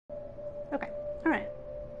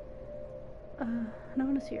no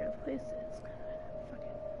one is here. The place is fucking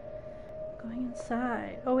going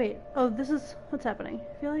inside. Oh wait. Oh, this is what's happening.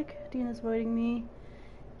 I feel like Dina's avoiding me.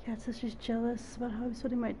 Cat says she's jealous about how I'm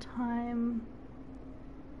spending my time.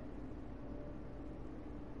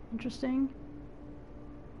 Interesting.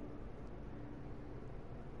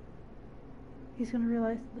 He's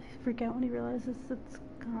gonna freak out when he realizes it's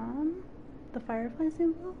gone. The firefly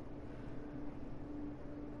symbol?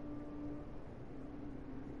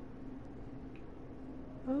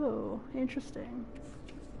 Oh, interesting.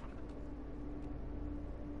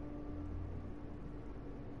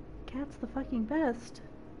 Cat's the fucking best.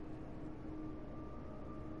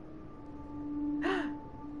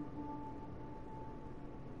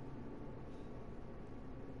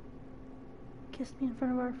 Kissed me in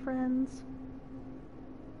front of our friends.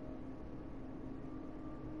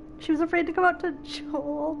 She was afraid to come out to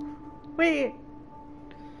Joel. Wait.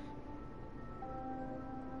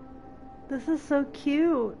 This is so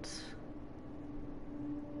cute.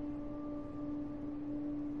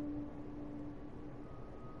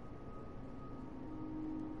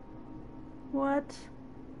 What?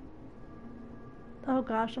 Oh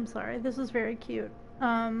gosh, I'm sorry. This is very cute.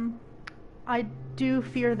 I do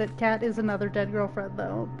fear that Kat is another dead girlfriend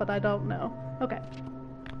though, but I don't know. Okay.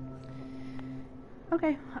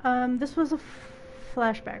 Okay, this was a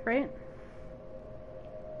flashback, right?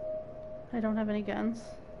 I don't have any guns.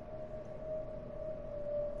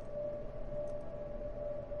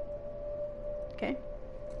 Okay.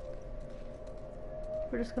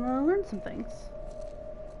 We're just gonna learn some things.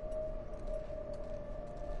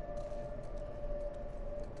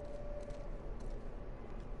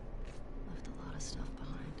 Left a lot of stuff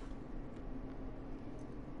behind.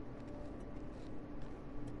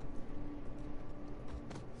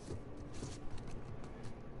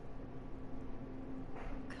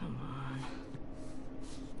 Come on.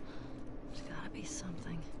 There's gotta be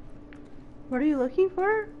something. What are you looking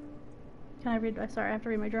for? Can I read? Sorry, I have to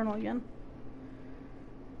read my journal again.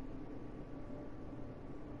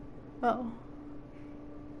 Oh.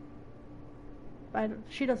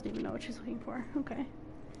 She doesn't even know what she's looking for. Okay.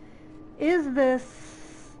 Is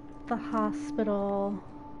this the hospital?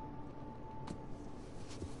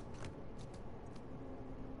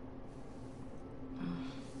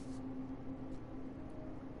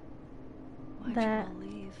 Why'd That- you all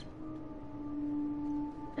leave?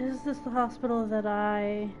 Is this the hospital that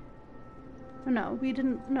I... No, we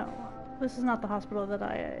didn't... No. This is not the hospital that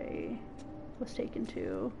I was taken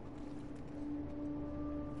to.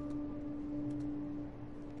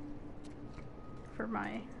 For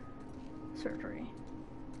my surgery.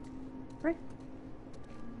 Right?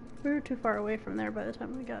 We were too far away from there by the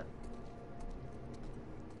time we got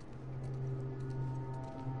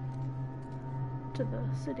to the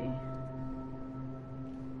city.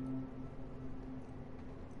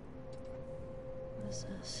 What is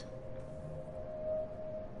this?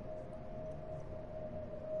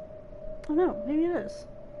 Oh no, maybe it is.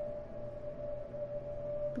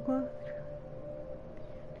 The glove.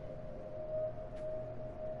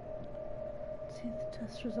 See, the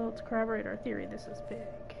test results corroborate our theory. This is big.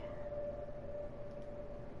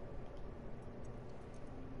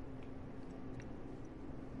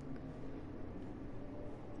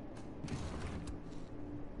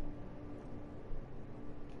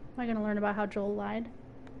 Am I going to learn about how Joel lied?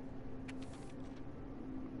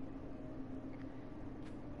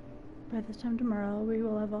 By this time tomorrow, we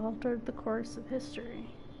will have altered the course of history.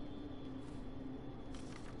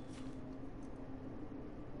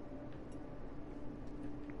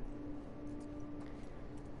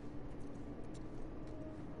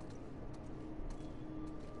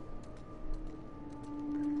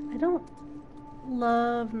 I don't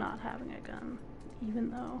love not having a gun,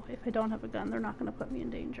 even though if I don't have a gun, they're not going to put me in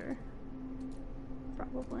danger.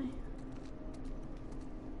 Probably.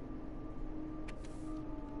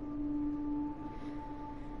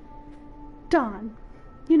 Dawn,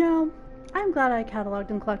 you know, I'm glad I cataloged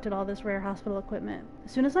and collected all this rare hospital equipment.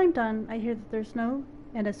 As soon as I'm done, I hear that there's no...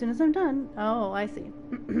 And as soon as I'm done... Oh, I see.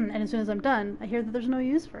 And as soon as I'm done, I hear that there's no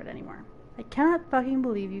use for it anymore. I cannot fucking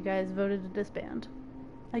believe you guys voted to disband.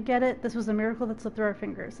 I get it, this was a miracle that slipped through our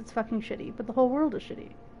fingers. It's fucking shitty, but the whole world is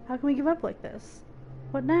shitty. How can we give up like this?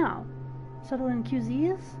 What now? Settle in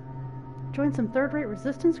QZs? Join some third-rate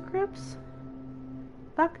resistance groups?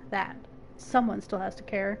 Fuck that. Someone still has to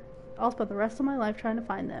care. I'll spend the rest of my life trying to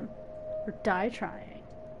find them. Or die trying.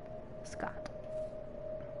 Scott.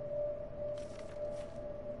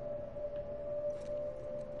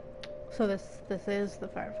 So this is the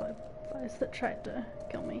fireflies that tried to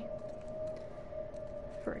kill me.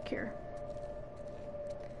 For a cure.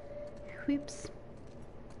 Whoops.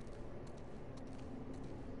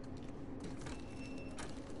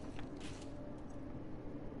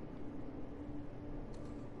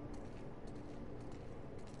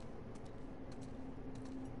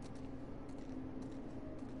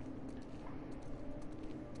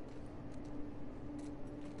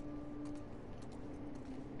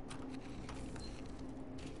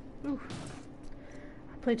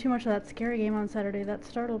 Played too much of that scary game on Saturday. That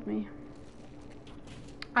startled me.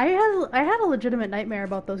 I had a legitimate nightmare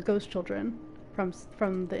about those ghost children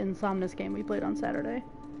from the Insomnus game we played on Saturday.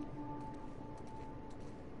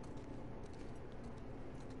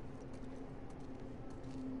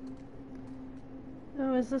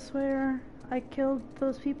 Oh, is this where I killed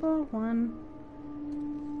those people? One.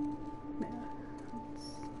 Yeah,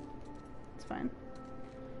 it's fine.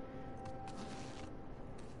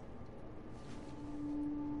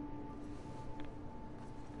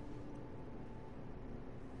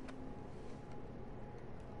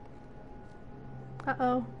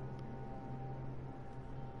 Uh-oh.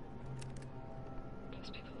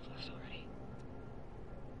 Most people have left already.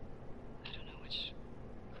 I don't know which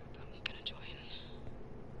group I'm gonna join.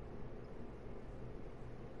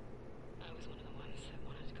 I was one of the ones that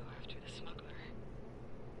wanted to go after the smuggler.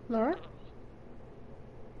 Laura?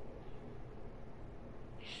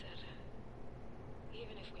 They said,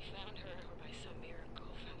 even if we found her or by some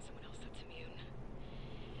miracle found someone else that's immune,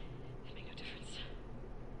 it'd make no difference.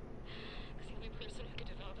 Because the only person who could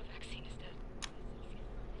develop a vaccine is dead. By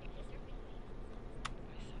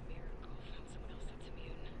some miracle found someone else that's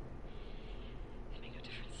immune, it'd make no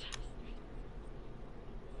difference.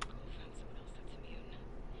 Found someone else that's immune,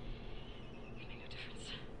 it'd make no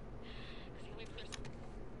difference. Because the only person...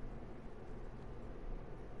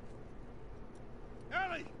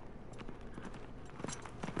 Ellie!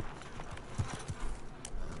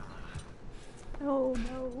 Oh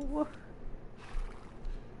no.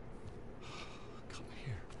 Come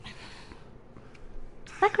here.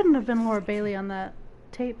 That couldn't have been Laura Bailey on that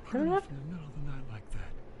tape, could Run it off have? in the middle of the night like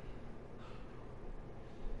that.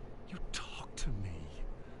 You talk to me.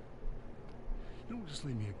 You don't just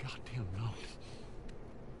leave me a goddamn note.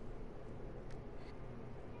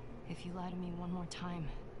 If you lie to me one more time,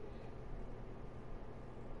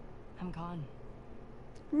 I'm gone.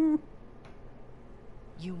 Mm.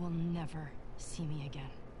 You will never see me again.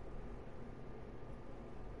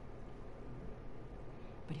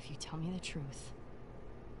 But if you tell me the truth,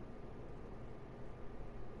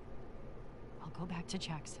 I'll go back to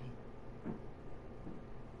Jackson.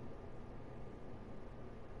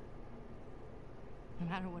 No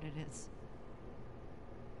matter what it is.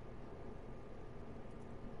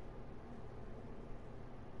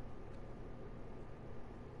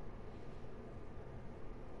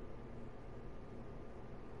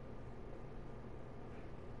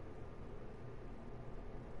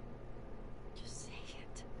 Just say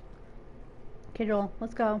it. Okay, Joel,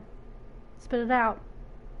 let's go. Spit it out.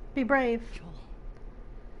 Be brave. Joel.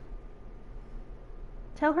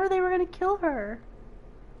 Tell her they were gonna kill her.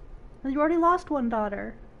 You already lost one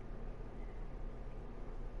daughter.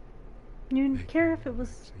 You didn't care if it was...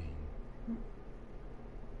 Scene.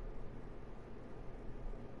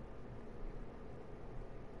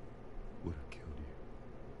 Would have killed you.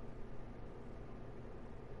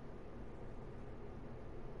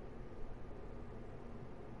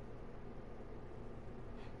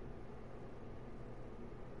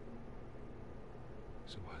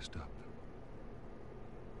 So I stopped them.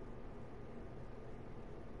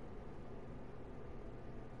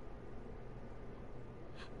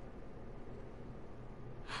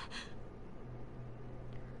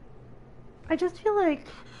 I just feel like...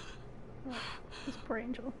 Oh, this poor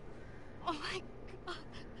angel. Oh my God.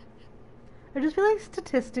 I just feel like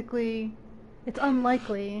statistically, it's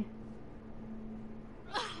unlikely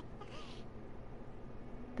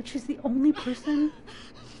that she's the only person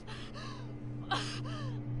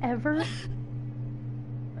ever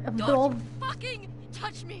of the, all Don't fucking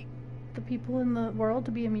touch me. the people in the world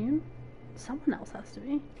to be immune. Someone else has to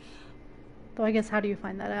be. Though I guess how do you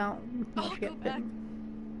find that out? I'll Once you go get back. bitten.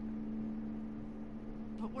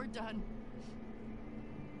 But we're done.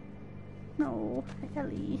 No,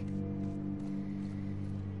 Ellie.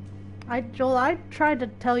 Joel, I tried to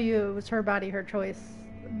tell you it was her body, her choice,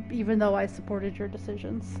 even though I supported your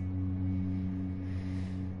decisions.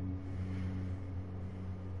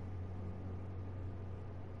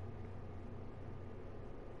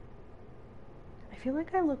 I feel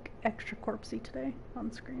like I look extra corpsey today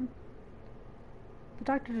on screen. The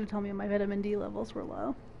doctor did tell me my vitamin D levels were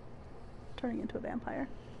low. Turning into a vampire.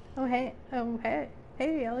 Oh hey,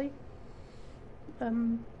 hey Ellie.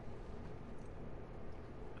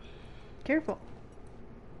 Careful.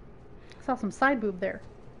 I saw some side boob there.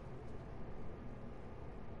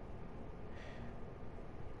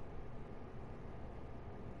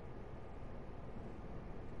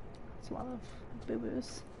 That's a lot of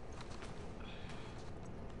boo-boos.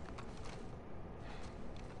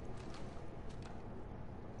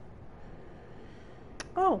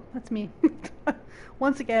 Oh, that's me.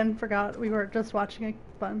 Once again, forgot we were just watching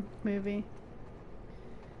a fun movie.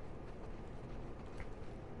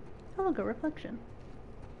 Oh, look, a reflection.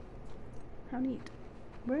 How neat.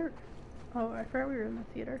 Where? Oh, I forgot we were in the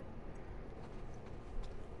theater.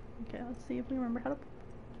 Okay, let's see if we remember how to...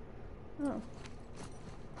 Oh.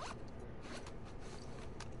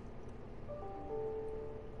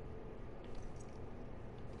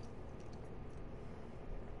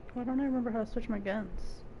 Why don't I remember how to switch my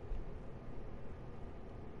guns?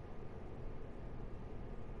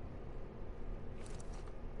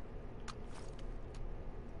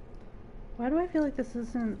 Why do I feel like this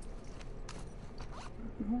isn't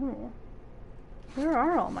normal? Where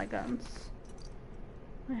are all my guns?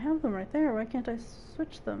 I have them right there. Why can't I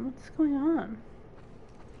switch them? What's going on?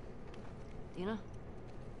 Dina?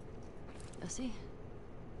 Jesse?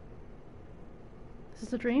 Is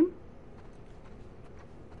this a dream?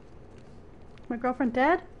 My girlfriend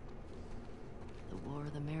dead? The more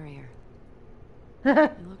the merrier.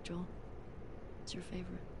 Okay, Hey, look, Joel. It's your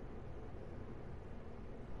favorite.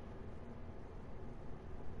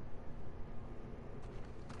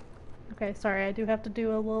 sorry, I do have to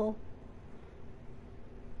do a little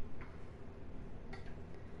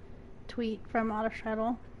tweet from Otter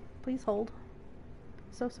Shadow. Please hold.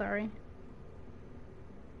 So sorry.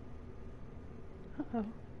 Uh-oh.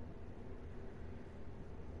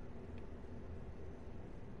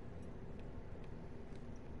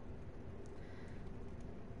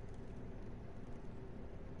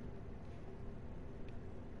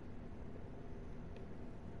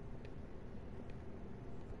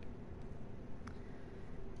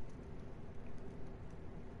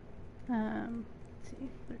 Let's see,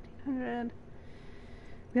 1,300.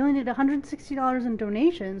 We only need $160 in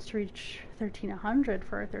donations to reach 1,300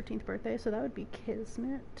 for our 13th birthday, so that would be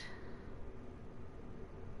kismet.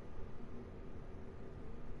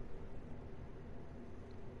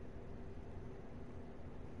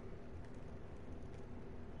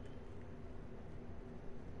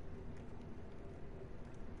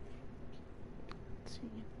 Let's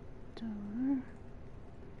see, dollar.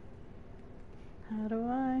 How do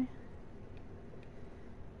I?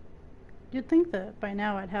 You'd think that by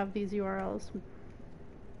now I'd have these URLs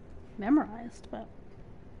memorized, but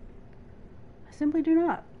I simply do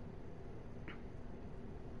not.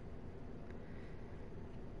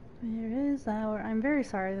 There is our... I'm very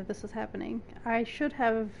sorry that this is happening. I should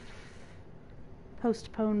have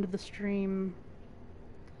postponed the stream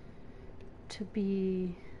to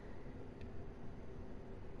be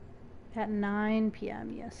at 9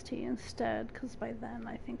 p.m. EST instead, because by then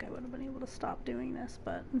I think I would have been able to stop doing this,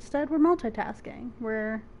 but instead we're multitasking.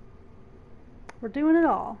 We're doing it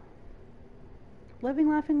all. Living,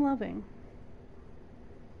 laughing, loving.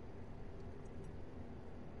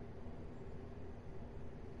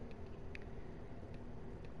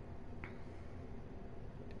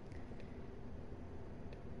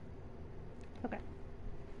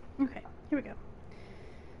 Okay, here we go.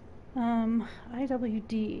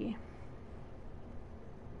 IWD.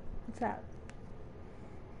 What's that?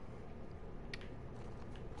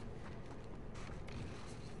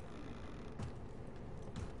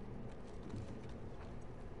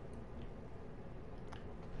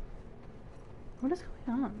 What is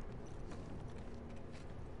going on?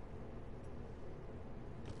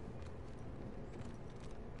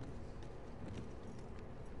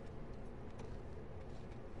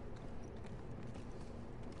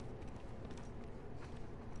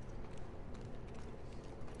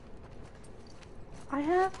 I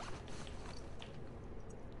have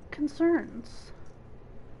concerns.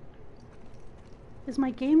 Is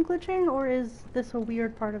my game glitching, or is this a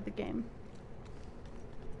weird part of the game?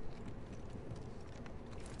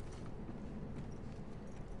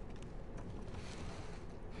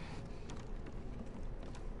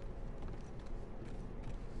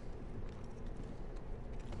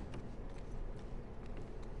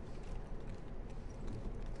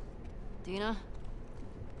 Dina?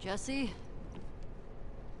 Jesse?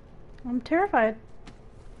 I'm terrified.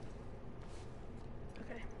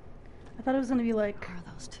 Okay. I thought it was gonna be like Who are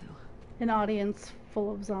those two? an audience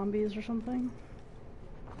full of zombies or something.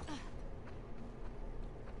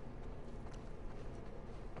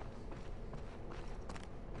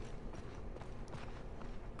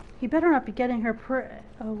 He better not be getting her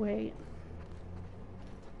oh wait.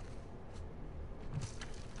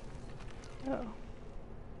 Oh.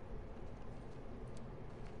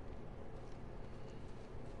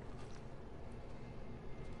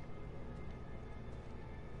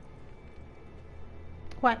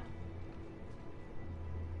 What?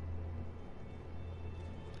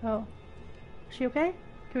 Oh. Is she okay?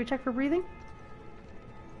 Can we check for breathing?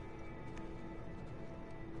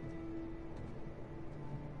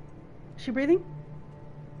 Is she breathing?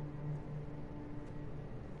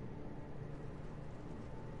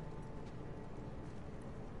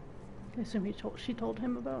 I assume she told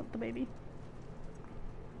him about the baby.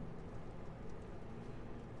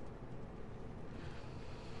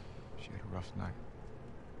 She had a rough night.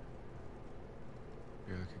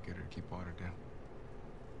 Barely could get her to keep water down.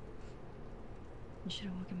 You should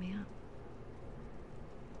have woken me up.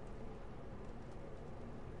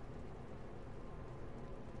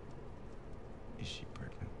 Is she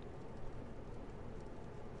pregnant?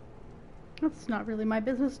 That's not really my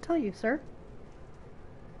business to tell you, sir.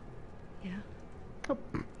 Yeah? Oh,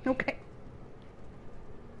 okay.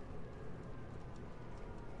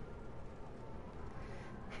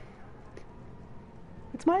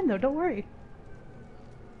 It's mine though, don't worry.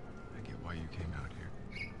 I get why you came out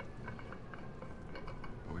here.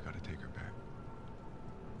 But we gotta take her back.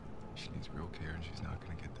 She needs real care and she's not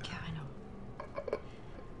gonna get that. Yeah, I know.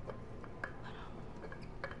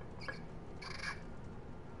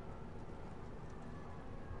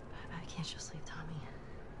 I can't just leave Tommy.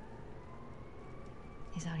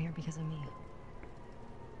 He's out here because of me.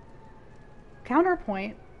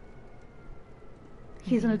 Counterpoint.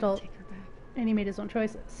 He's an Maybe you could adult take her back. and he made his own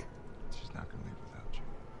choices. She's not gonna leave without you.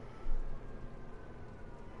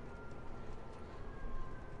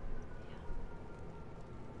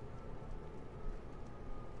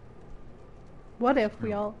 What if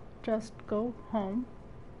we all just go home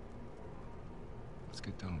Let's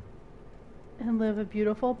get done. and live a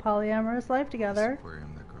beautiful polyamorous life This together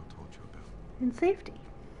aquarium that girl told you about. in safety?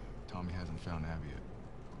 Tommy hasn't found Abby yet.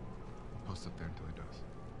 We'll post up there until he does.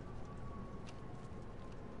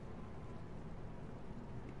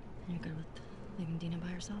 You're good with leaving Dina by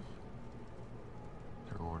herself?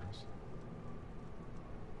 Her orders.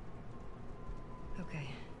 Okay.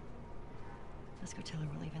 Let's go tell her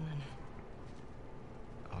we're leaving then.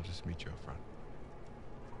 I'll just meet you up front.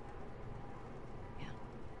 Yeah.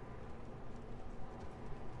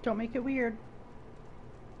 Don't make it weird.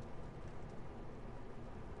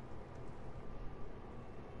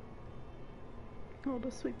 Oh,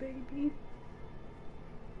 the sweet baby.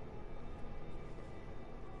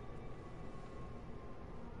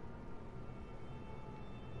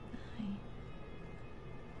 Hi.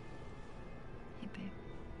 Hey, babe.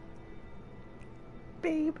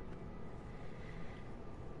 Babe.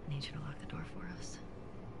 I need you to lock the door for us.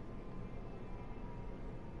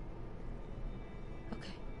 Okay.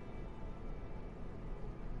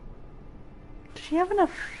 Does she have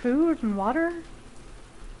enough food and water?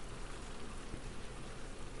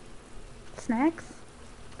 Snacks?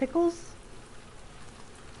 Pickles?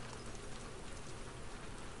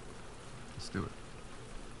 Let's do it.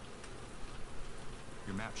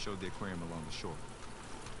 Your map showed the aquarium along the shore.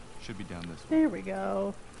 Should be down this way. There we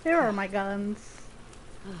go. There are my guns.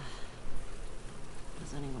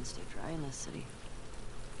 Does anyone stay dry in this city?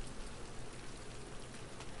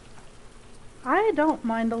 I don't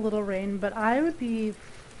mind a little rain, but I would be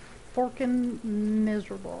forkin'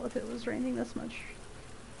 miserable if it was raining this much.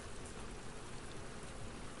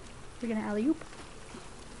 You're gonna alley-oop?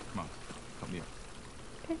 Come on, help me up.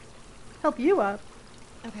 Okay. Help you up.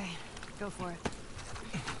 Okay, go for it.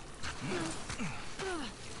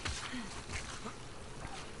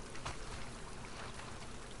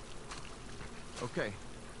 Okay.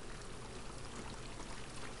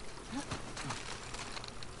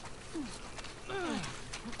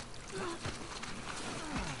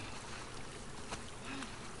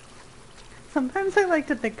 Sometimes I like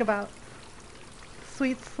to think about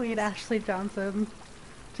sweet, sweet Ashley Johnson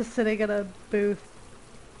just sitting in a booth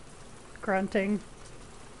grunting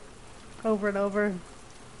over and over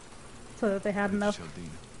so that they had enough Show Dina.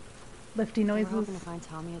 lifty You were noises. hoping to find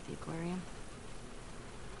Tommy at the aquarium?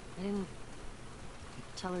 I didn't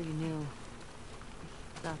tell her you knew.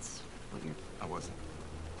 That's what you're... I wasn't.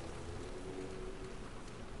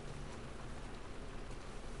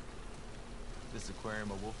 This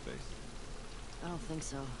aquarium a wolf face? I don't think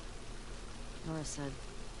so. Nora said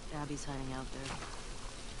Abby's hiding out there.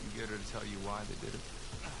 You get her to tell you why they did it?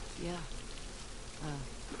 Yeah.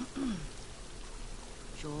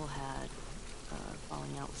 Joel had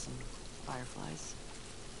falling out with some fireflies.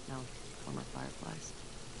 No, former fireflies.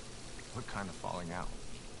 What kind of falling out?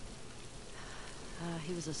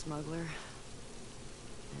 He was a smuggler.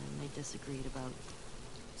 And they disagreed about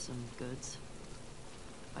some goods.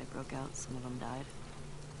 Fight broke out, some of them died.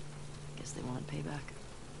 Guess they wanted payback.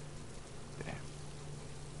 Damn.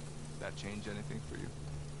 That change anything for you?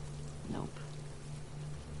 Nope.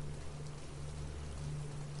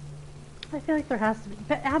 I feel like there has to be.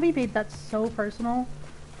 But Abby made that so personal.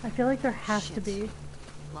 I feel like there has to Shit. be.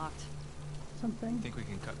 Locked. something. Think we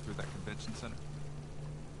can cut through that convention center?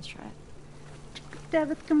 Let's try it.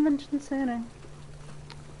 Davith Convention Center.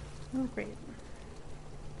 Oh, great.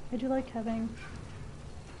 I do like having...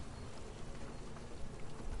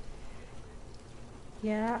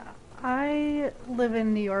 Yeah, I live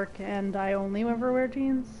in New York and I only ever wear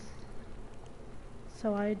jeans.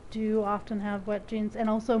 So I do often have wet jeans, and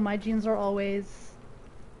also my jeans are always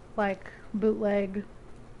like bootleg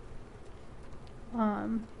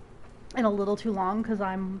and a little too long because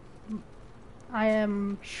I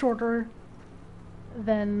am shorter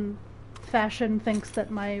than fashion thinks that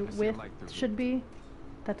my width should be.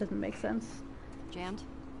 That didn't make sense. Jammed?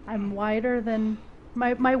 I'm wider than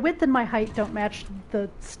my width and my height don't match the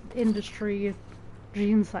industry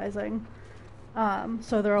jean sizing.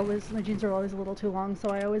 So my jeans are always a little too long, so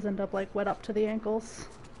I always end up like wet up to the ankles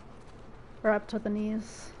or up to the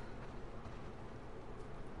knees.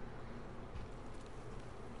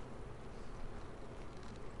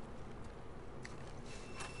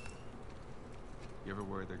 You ever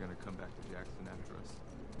worried they're gonna come back to Jackson after us?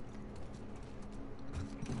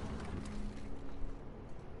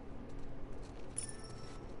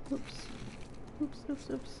 Oops. Oops, oops,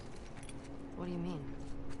 oops. What do you mean?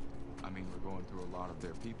 I mean, we're going through a lot of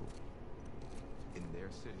their people. In their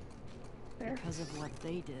city. There. Because of what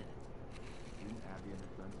they did. Didn't Abby and her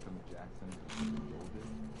friends come to Jackson and Joel did?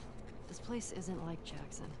 This place isn't like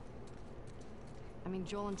Jackson. I mean,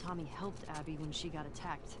 Joel and Tommy helped Abby when she got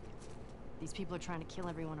attacked. These people are trying to kill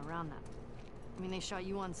everyone around them. I mean, they shot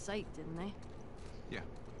you on sight, didn't they? Yeah,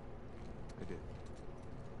 they did.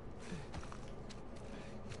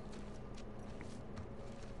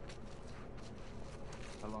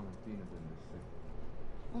 How long has Dina been this sick?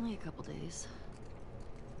 Only a couple days.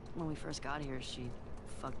 When we first got here, she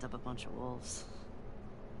fucked up a bunch of wolves.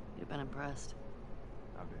 You'd have been impressed.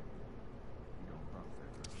 I bet. You don't cross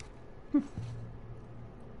that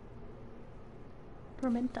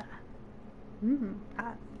girl. Tormenta.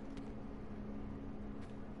 Hot.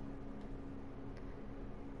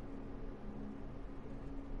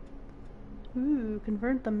 Ooh,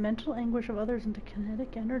 convert the mental anguish of others into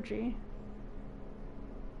kinetic energy.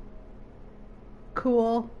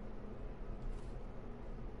 Cool.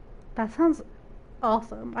 That sounds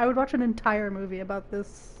awesome. I would watch an entire movie about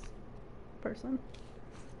this person.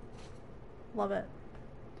 Love it.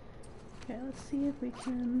 Okay, let's see if we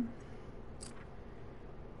can...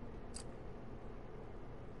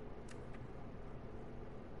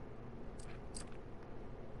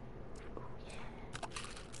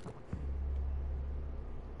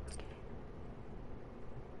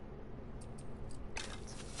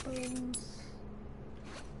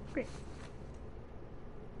 Great.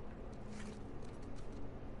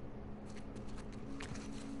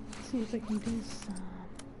 Let's see if I can do some.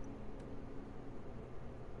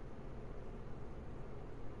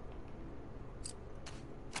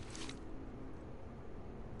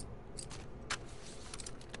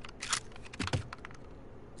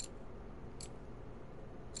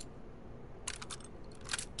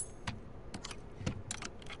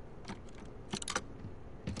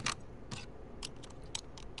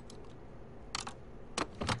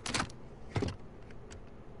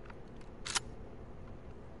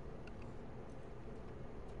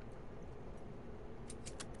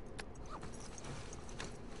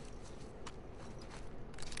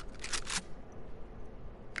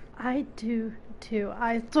 I do too.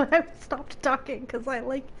 That's why I stopped talking, because I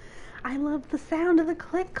love the sound of the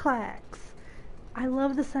click clacks. I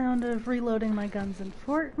love the sound of reloading my guns in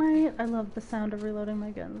Fortnite. I love the sound of reloading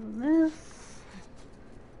my guns in this.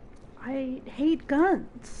 I hate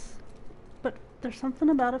guns, but there's something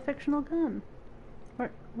about a fictional gun.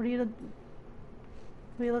 What are you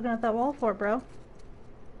looking at that wall for, bro?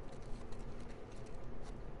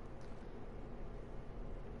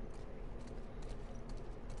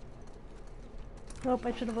 Oh,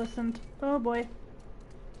 I should have listened. Oh boy.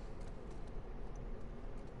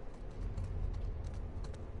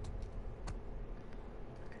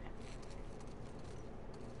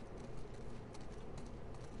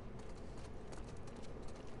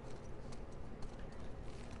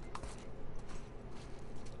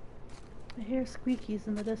 I hear squeakies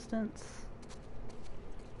in the distance.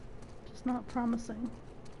 Just not promising.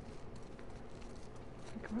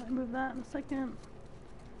 I can probably move that in a second.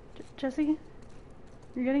 Jesse?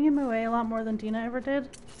 You're getting in my way a lot more than Dina ever did.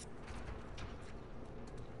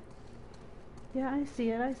 Yeah, I see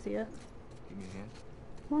it, I see it. Give me a hand.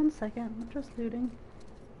 1 second, I'm just looting.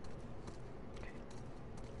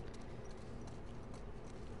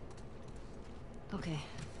 Okay.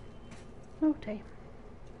 Okay.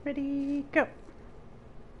 Ready, go.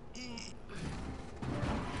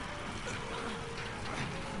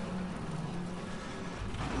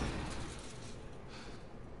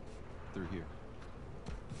 Through here.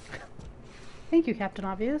 Thank you, Captain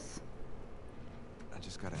Obvious. I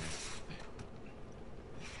just gotta ask.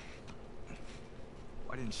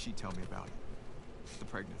 Why didn't she tell me about it? The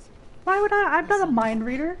pregnancy. Why would I? I'm not a mind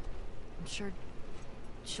reader. I'm sure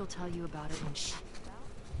she'll tell you about it when she... Who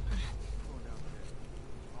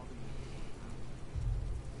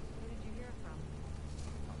did you hear it from?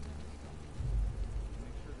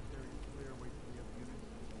 Make sure that there is clear way to the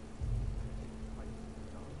units.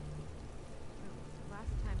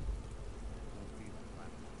 Last time... Won't be the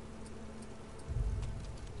last time.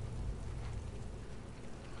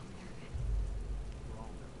 We're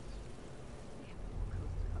all nervous.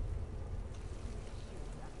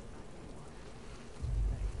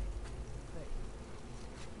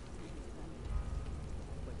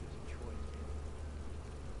 But there's a choice.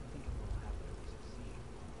 I think it will happen if we succeed.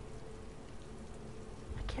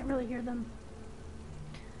 I can't really hear them.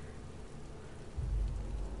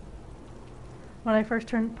 When I first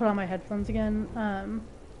put on my headphones again,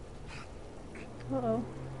 uh-oh.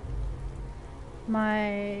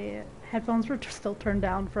 My headphones were still turned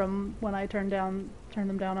down from when I turned them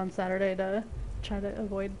down on Saturday to try to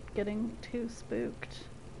avoid getting too spooked.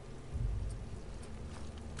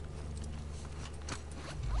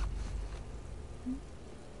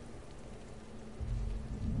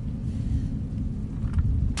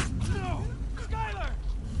 No! Skylar!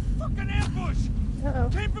 Fucking ambush! Uh-oh.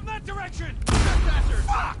 Came from that direction! Trespassers!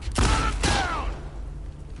 Fuck! Put him down!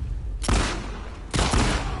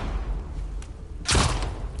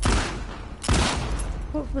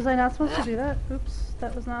 Oh, was I not supposed to do that? Oops,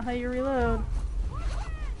 that was not how you reload.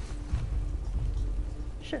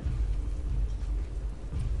 Shit.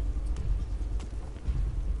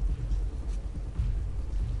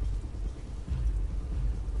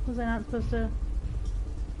 Was I not supposed to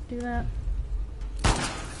do that?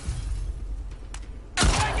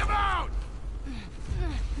 Take him out!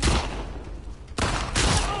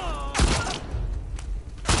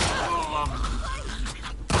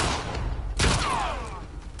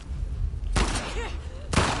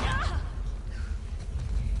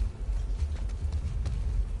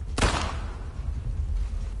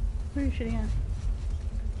 Who are you shooting at?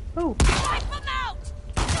 Oh!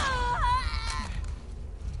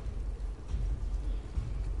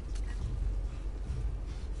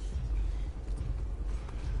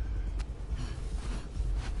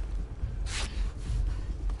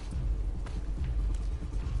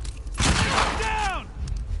 Down!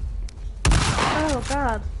 Oh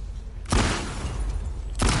god.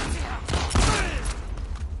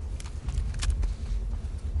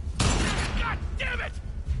 God damn it!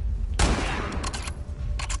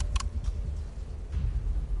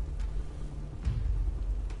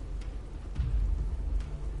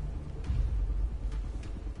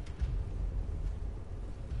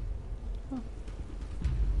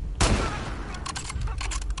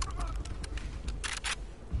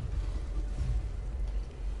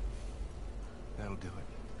 That'll do it.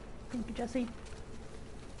 Thank you, Jesse.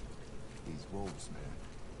 These wolves, man.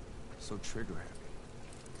 So trigger happy.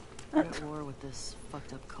 We're at war with this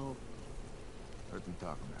fucked up cult. Heard them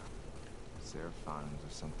talking about Seraphons or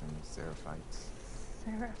something. Seraphites.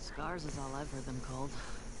 Sarah. Scars is all I've heard them called.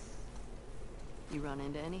 You run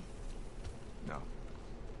into any? No.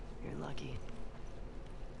 You're lucky.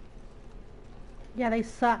 Yeah, they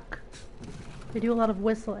suck. They do a lot of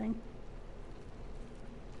whistling.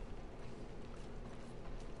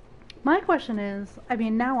 My question is, I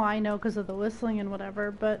mean, now I know because of the whistling and whatever,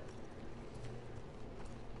 but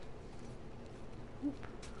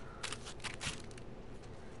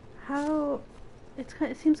how?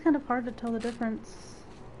 It seems kind of hard to tell the difference.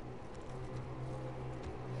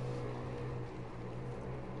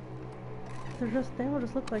 They all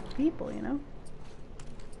just look like people, you know?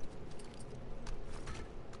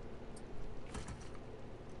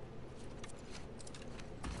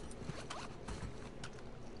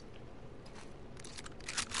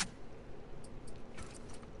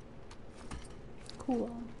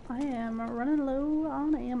 Cool. I am running low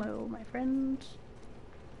on ammo, my friend.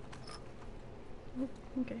 Oh,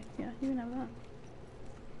 okay, yeah, you can have that.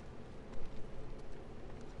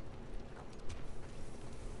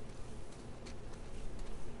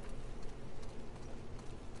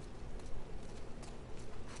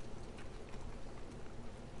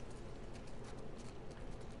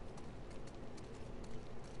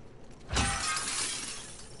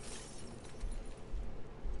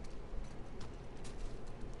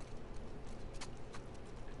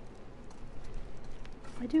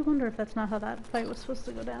 I do wonder if that's not how that fight was supposed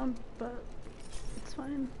to go down, but it's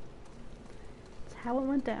fine. It's how it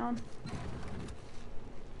went down.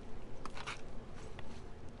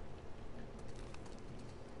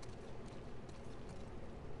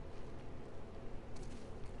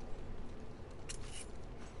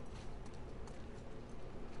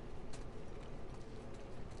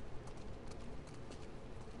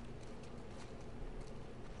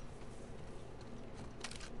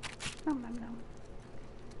 Nom nom nom.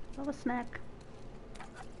 Love a snack.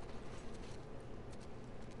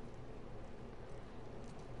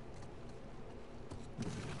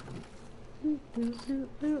 Loot, loot, loot,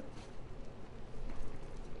 loot.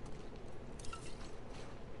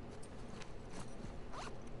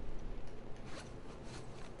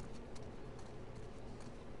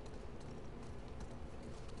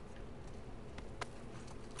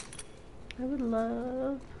 I would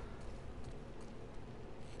love...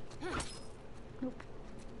 Nope.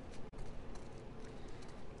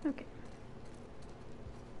 Okay.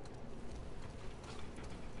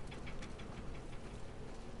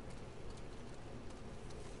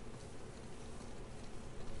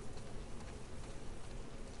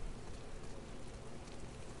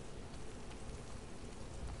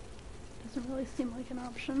 Doesn't really seem like an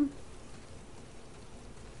option.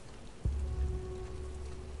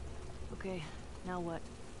 Okay, now what?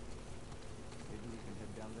 Maybe we can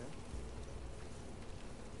head down there?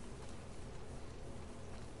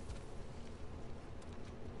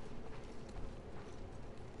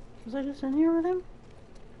 Was I just in here with him?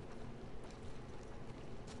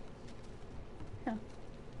 Yeah.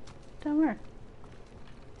 Down where?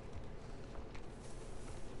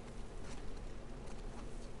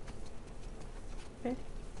 Okay.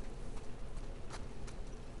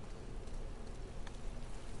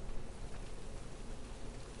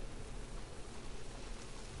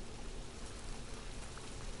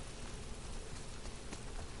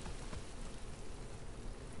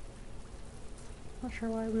 Not sure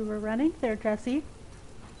why we were running there, Jesse.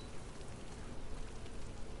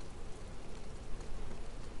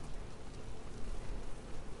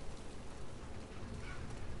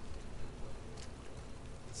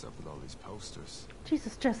 What's up with all these posters?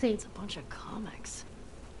 Jesus, Jesse. It's a bunch of comics.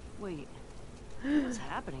 Wait, what's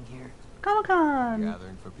happening here? Comic-Con!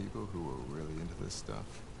 Gathering for people who are really into this stuff.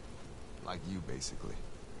 Like you, basically.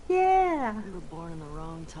 Yeah! We were born in the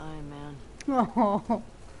wrong time, man. Oh,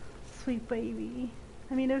 sweet baby.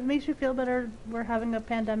 I mean, if it makes you feel better, we're having a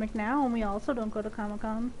pandemic now and we also don't go to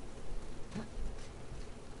Comic-Con.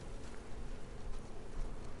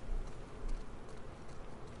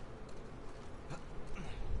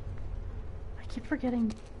 I keep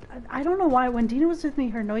forgetting. I don't know why. When Dina was with me,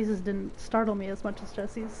 her noises didn't startle me as much as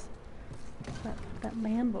Jesse's. That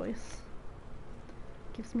man voice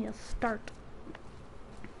gives me a start.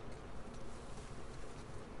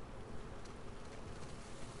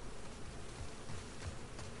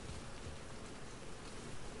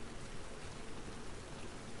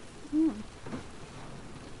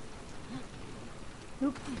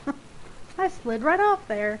 Oop. I slid right off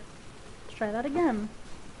there. Let's try that again.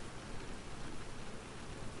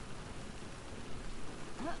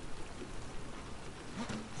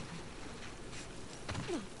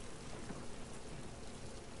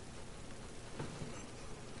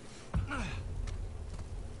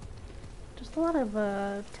 Just a lot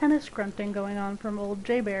of tennis grunting going on from old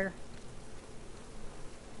J-Bear.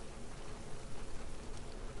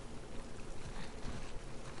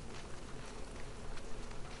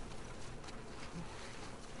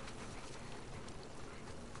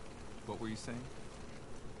 What were you saying?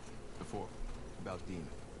 Before? About Dina.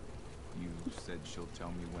 You said she'll tell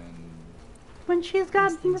me When she's got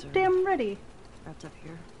These things are- damn ready. Wrapped up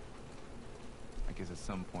here. I guess at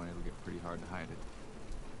some point it'll get pretty hard to hide it.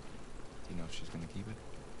 Do you know if she's gonna keep it?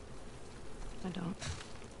 I don't.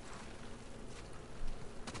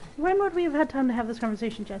 When would we have had time to have this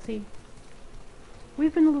conversation, Jesse?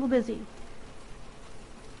 We've been a little busy.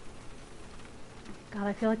 God,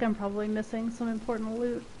 I feel like I'm probably missing some important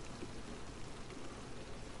loot.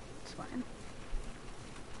 It's fine.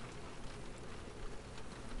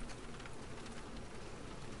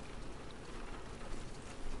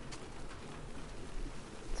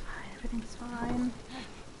 It's fine, everything's fine.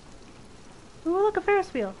 Ooh, look, a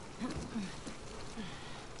Ferris wheel.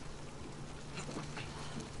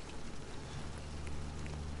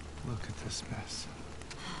 Look at this mess.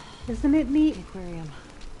 Isn't it neat? Aquarium.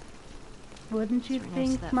 Wouldn't you It's right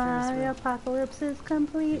next to think that my Ferris wheel. apocalypse is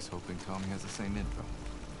complete? He's hoping Tommy has the same info.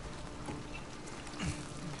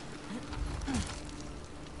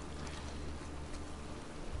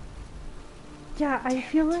 Yeah, I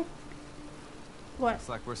feel like... What? It's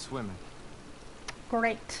like we're swimming.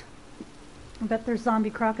 Great. I bet there's zombie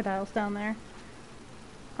crocodiles down there.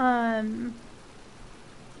 I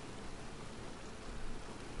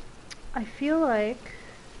feel like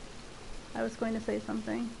I was going to say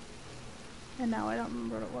something, and now I don't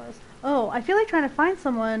remember what it was. Oh, I feel like trying to find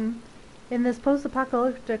someone in this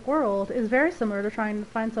post-apocalyptic world is very similar to trying to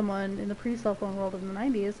find someone in the pre-cell phone world in the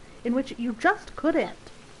 90s, in which you just couldn't.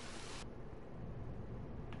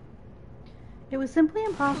 It was simply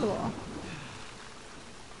impossible.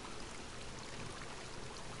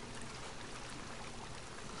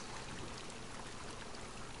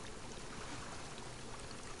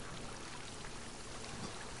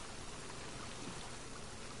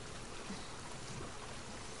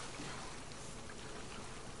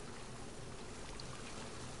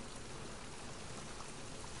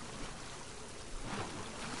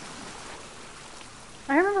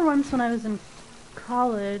 I remember once when I was in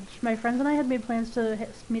college, my friends and I had made plans to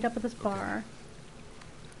meet up at this bar.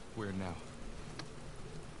 Where now?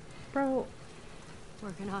 Bro,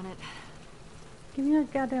 Working on it. give me a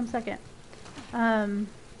goddamn second.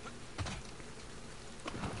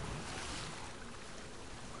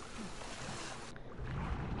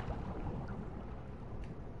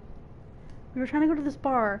 We were trying to go to this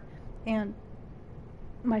bar, and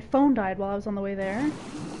my phone died while I was on the way there.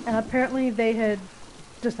 And apparently they had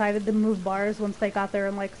decided to move bars once they got there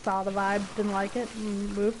and like saw the vibe, didn't like it,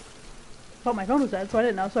 and moved. But my phone was dead, so I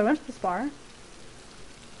didn't know. So I went to this bar,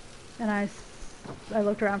 and I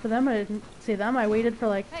looked around for them. I didn't see them. I waited for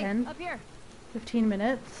like 10, Up here. 15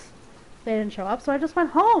 minutes. They didn't show up, so I just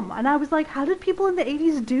went home. And I was like, how did people in the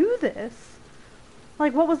 80s do this?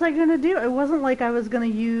 Like, what was I gonna do? It wasn't like I was gonna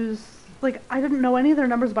use, like, I didn't know any of their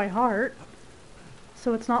numbers by heart.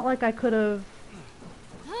 So it's not like I could have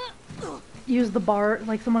used the bar,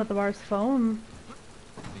 like someone at the bar's phone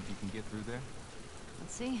Think you can get through there?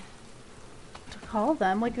 Let's see. to call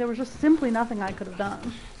them. Like, there was just simply nothing I could have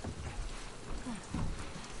done.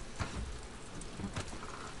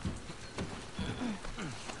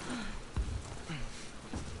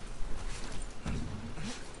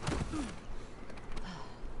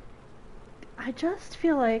 I just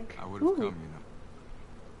feel like, I would have ooh, come, you know.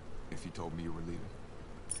 If you told me you were leaving.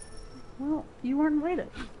 well, you weren't invited.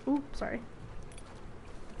 Ooh, sorry.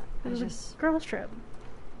 It was a girls' trip.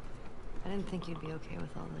 I didn't think you'd be okay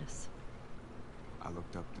with all this. I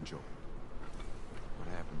looked up to Joel. What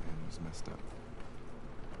happened to him was messed up.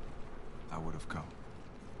 I would have come.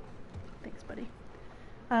 Thanks, buddy.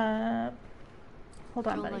 Hold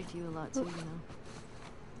on, Joel buddy. liked you a lot too, Ooh. you know.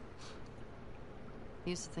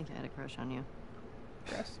 He used to think I had a crush on you.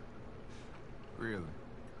 Gross. Really?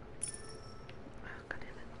 Oh, God damn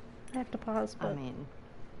it. I have to pause, but... I mean,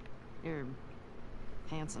 you're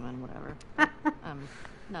handsome and whatever. I'm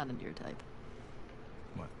not into your type.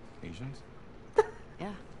 What? Asians?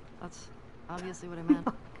 Yeah, that's obviously what I meant.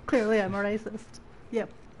 Clearly, I'm a racist. Yep.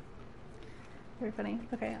 Very funny.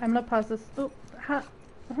 Okay, I'm gonna pause this. Oh, I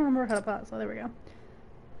don't remember how to pause. Oh, there we go.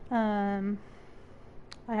 I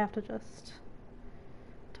have to just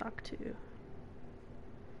talk to.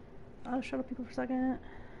 I'll shut up people for a second.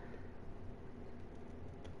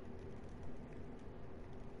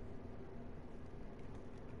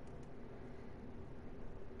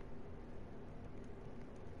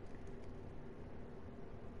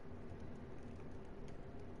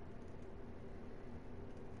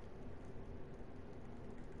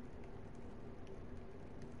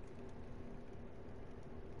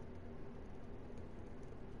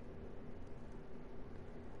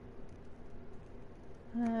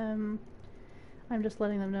 I'm just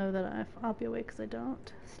letting them know that I'll be awake because I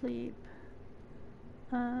don't sleep.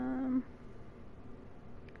 Oh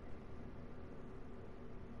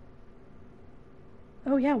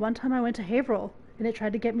yeah, one time I went to Haverhill and it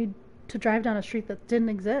tried to get me to drive down a street that didn't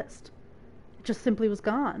exist. It just simply was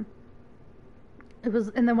gone. It was,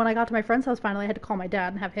 and then when I got to my friend's house finally, I had to call my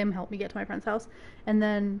dad and have him help me get to my friend's house. And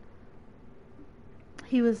then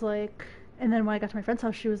he was like, and then when I got to my friend's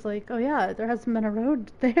house, she was like, oh yeah, there hasn't been a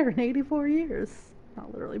road there in 84 years.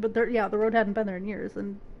 Not literally, but there, yeah, the road hadn't been there in years,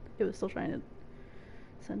 and it was still trying to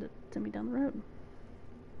send me down the road.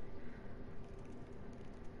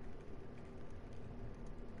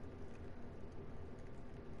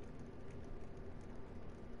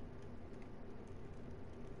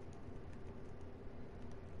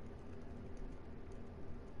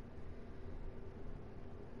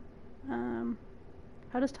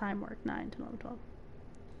 How does time work? 9, 10, 11, 12.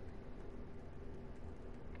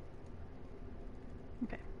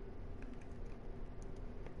 Okay.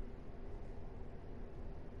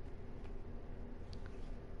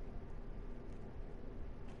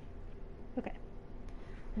 Okay.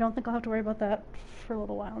 I don't think I'll have to worry about that for a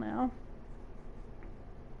little while now.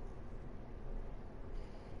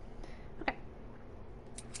 Okay.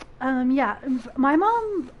 Yeah, my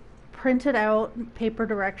mom printed out paper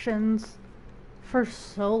directions for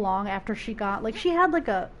so long after she got, like, she had like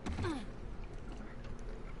a,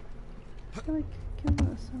 I feel like give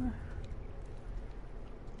this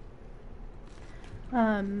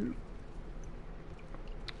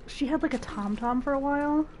she had like a TomTom for a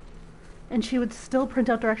while, and she would still print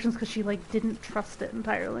out directions because she like didn't trust it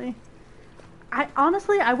entirely. I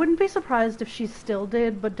honestly, I wouldn't be surprised if she still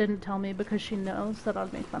did, but didn't tell me because she knows that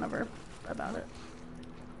I'd make fun of her about it.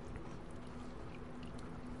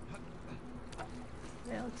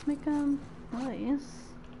 Yeah, let's make noise.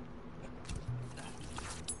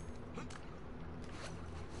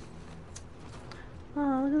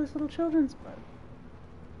 Oh, look at this little children's book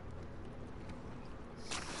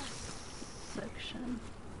section.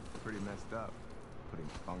 Pretty messed up. Putting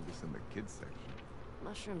fungus in the kids section.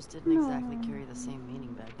 Mushrooms didn't exactly carry the same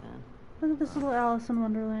meaning back then. Look at this little Alice in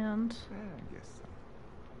Wonderland. Yeah, I guess so.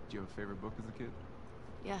 Did you have a favorite book as a kid?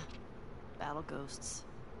 Yeah. Battle Ghosts.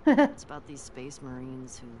 It's about these space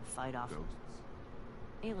marines who fight off Ghosts.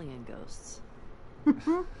 alien ghosts.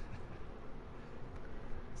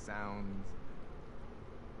 Sounds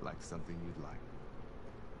like something you'd like.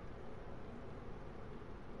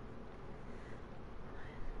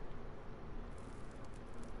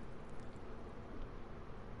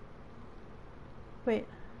 Wait.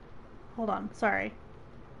 Hold on. Sorry.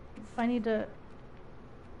 I need to...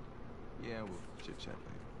 Yeah, we'll chit-chat later.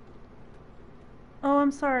 Oh,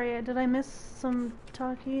 I'm sorry. Did I miss some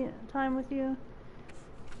talkie time with you?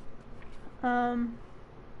 Okay,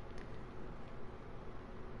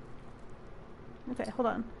 hold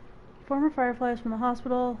on. Former Fireflies from the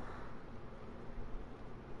hospital.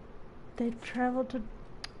 They traveled to...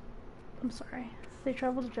 I'm sorry. They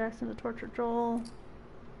traveled to Jackson to torture Joel.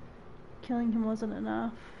 Killing him wasn't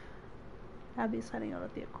enough. Abby's hiding out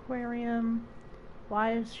at the aquarium.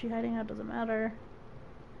 Why is she hiding out? Doesn't matter.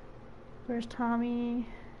 Where's Tommy?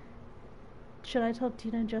 Should I tell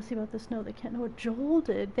Dina and Jesse about this? No, they can't know what Joel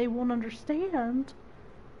did. They won't understand.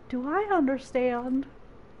 Do I understand?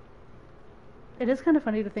 It is kind of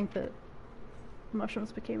funny to think that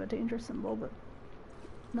mushrooms became a danger symbol, but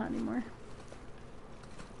not anymore.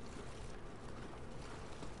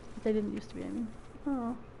 They didn't used to be, I mean.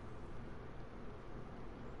 Oh.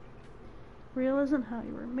 Real isn't how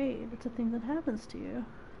you were made. It's a thing that happens to you.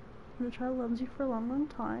 When a child loves you for a long, long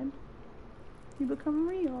time, you become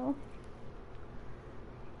real.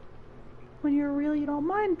 When you're real, you don't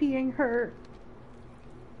mind being hurt.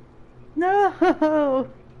 No!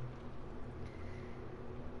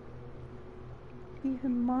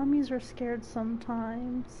 Even mommies are scared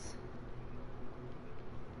sometimes.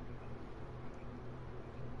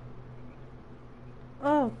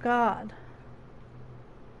 Oh, God.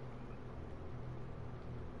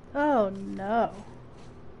 Oh, no.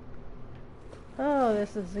 Oh,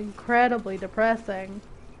 this is incredibly depressing.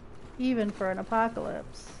 Even for an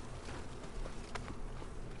apocalypse.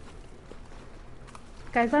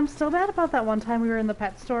 Guys, I'm still mad about that one time we were in the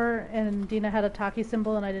pet store and Dina had a Taki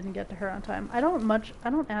symbol and I didn't get to her on time. I don't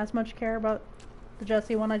as much care about the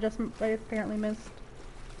Jessie one I apparently missed.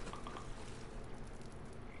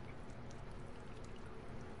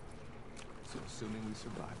 So assuming we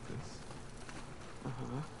survive this,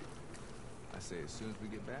 I say as soon as we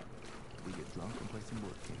get back, we get drunk and play some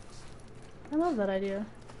board games. I love that idea.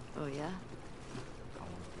 Oh yeah?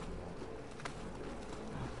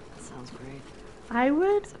 That sounds great. I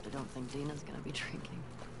would... Except I don't think Dina's gonna be drinking.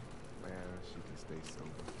 Well, she can stay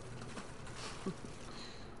sober.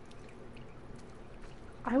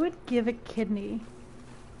 I would give a kidney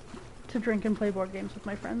to drink and play board games with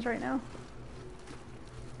my friends right now.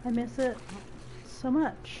 I miss it so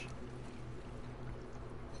much.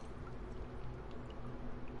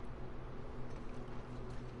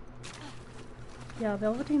 Yeah,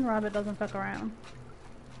 Velveteen Rabbit doesn't fuck around.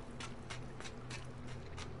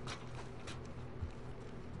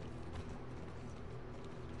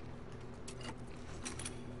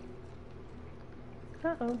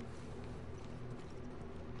 Uh-oh.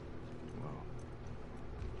 Well,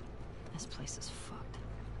 This place is fucked.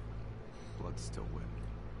 blood's still wet.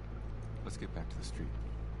 Let's get back to the street.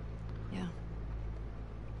 Yeah.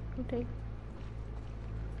 Okay.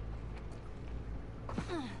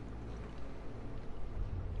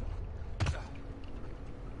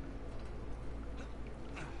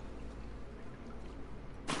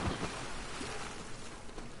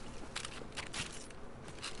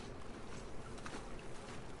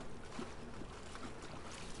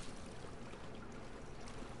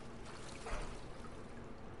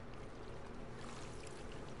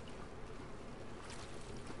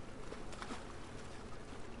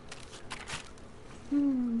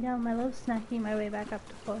 Yum, I love snacking my way back up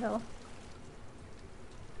to Full Hill.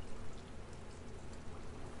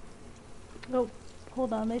 Oh,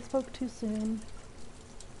 hold on, they spoke too soon.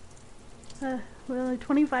 We're only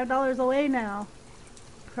 $25 away now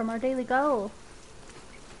from our daily goal.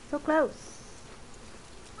 So close.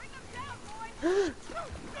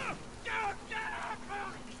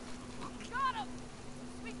 Got him!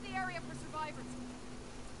 Sweep the area for survivors.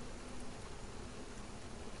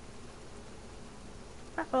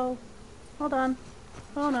 Uh-oh. Hold on.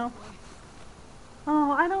 Oh no.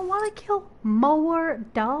 Oh, I don't want to kill more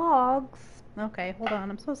dogs. Okay, hold on.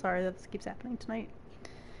 I'm so sorry that this keeps happening tonight.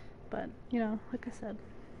 But, you know, like I said.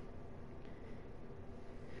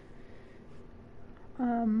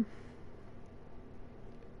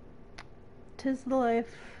 Tis the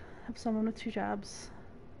life of someone with 2 jobs.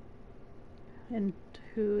 And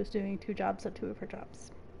who is doing 2 jobs at 2 of her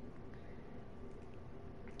jobs.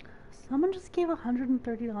 Someone just gave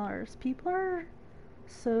 $130. People are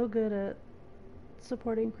so good at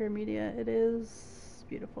supporting queer media. It is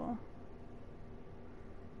beautiful.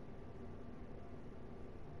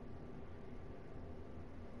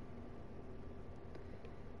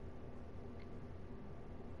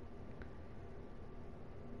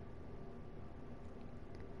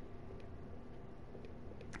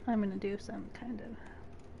 I'm gonna do some kind of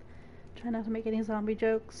try not to make any zombie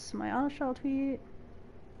jokes. My auto shell tweet.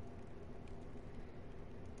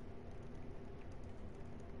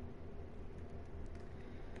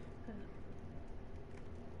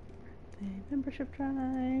 The membership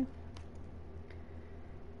drive.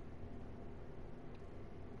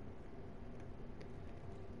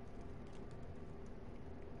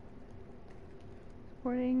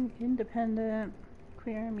 Supporting independent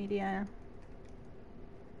queer media.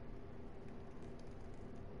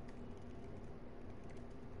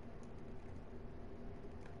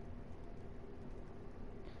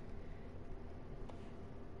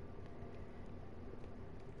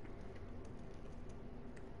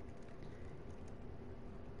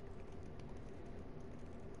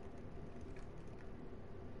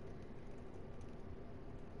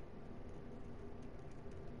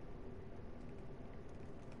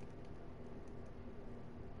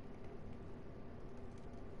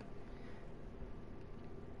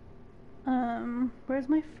 Where's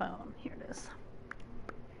my phone? Here it is.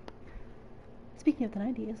 Speaking of the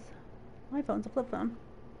 90s, my phone's a flip phone.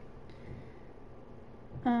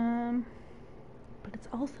 But it's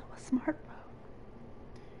also a smartphone.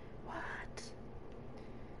 What?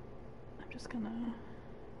 I'm just gonna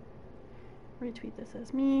retweet this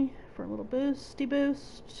as me for a little boosty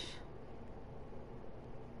boost.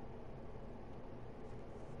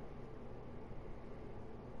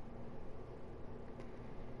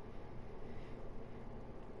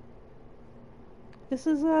 This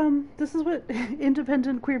is what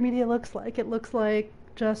independent queer media looks like. It looks like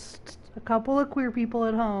just a couple of queer people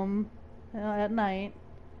at home at night,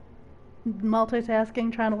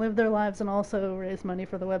 multitasking, trying to live their lives and also raise money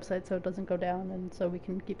for the website so it doesn't go down and so we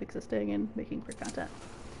can keep existing and making queer content.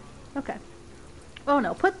 Okay. Oh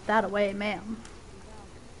no, put that away, ma'am.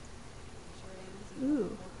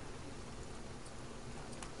 Ooh.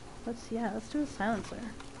 Let's do a silencer.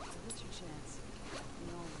 What's your chance?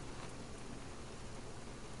 You know,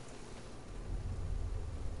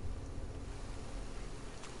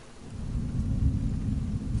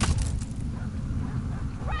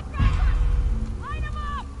 Line 'em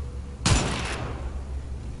up!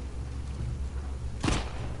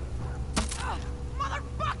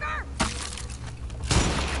 Motherfucker!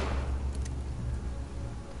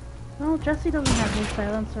 Well, Jesse doesn't have his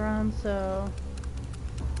silencer on, so...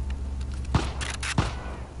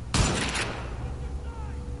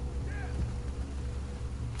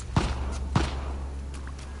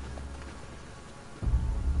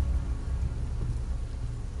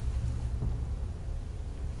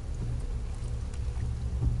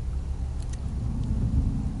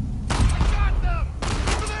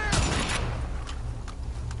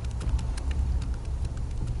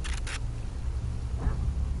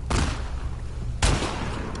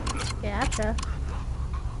 Gotcha.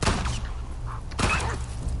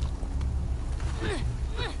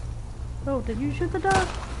 Oh, did you shoot the dog,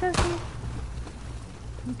 Jesse?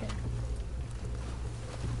 Okay.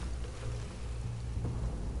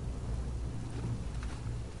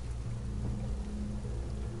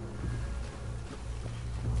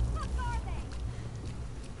 What are they?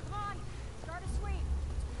 Come on, start a sweep.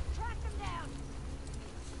 Track them down.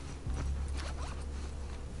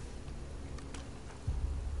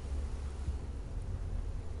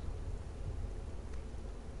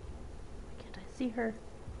 Why can't I see her?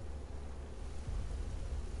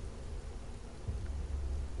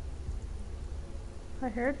 I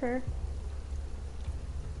heard her.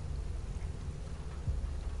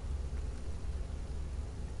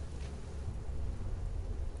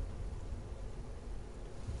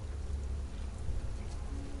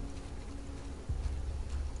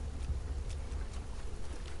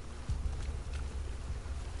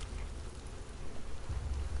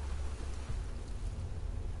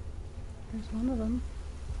 There's one of them.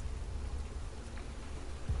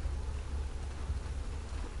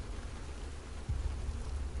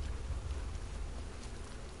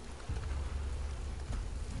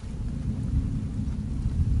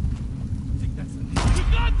 Think that's the You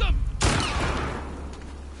got them!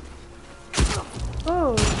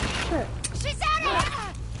 Oh, shit. She's out of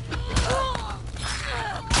here!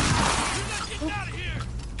 You're not getting out of here!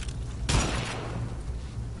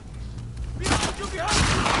 Behind you,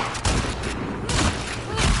 behind you!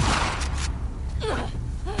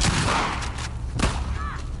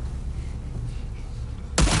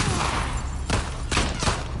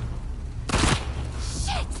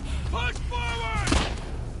 Push forward!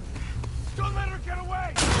 Don't let her get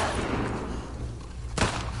away!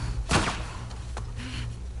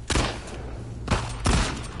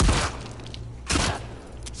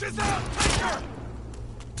 She's out! Take her!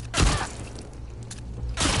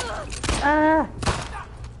 Ah!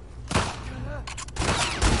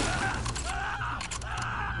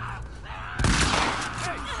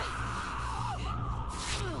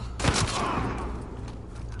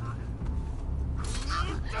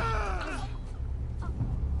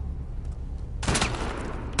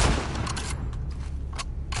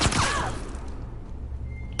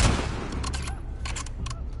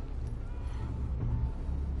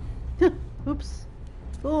 Oops.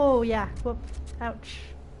 Oh, yeah. Whoop. Ouch.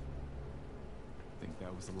 I think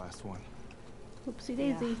that was the last one. Oopsie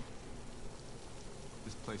daisy. Yeah.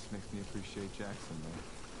 This place makes me appreciate Jackson, man.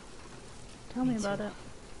 Tell me Me about too. it.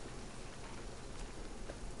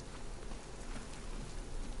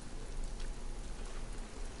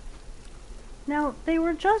 Now, they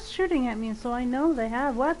were just shooting at me, so I know they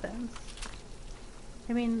have weapons.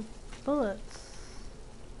 I mean, bullets.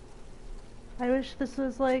 I wish this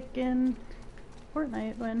was like in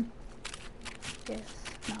Fortnite when... Yes.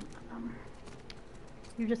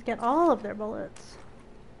 You just get all of their bullets.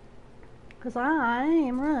 Because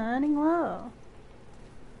I'm running low.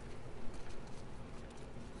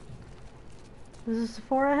 Does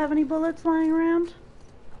Sephora have any bullets lying around?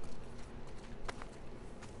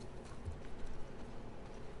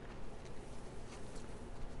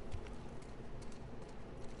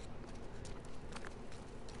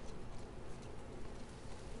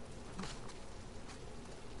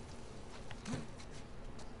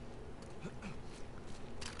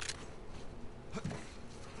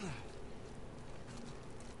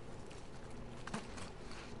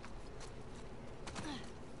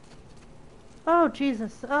 Oh,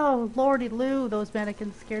 Jesus. Oh, Lordy Lou, those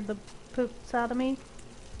mannequins scared the poops out of me.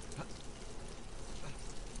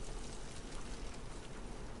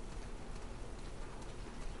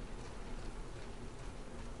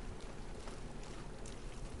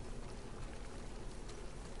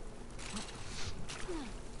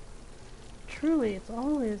 Truly, it's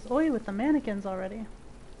always oi with the mannequins already.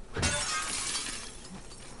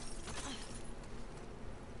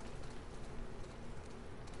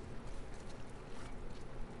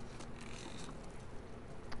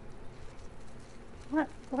 What?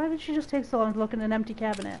 Why did she just take so long to look in an empty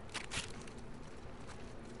cabinet?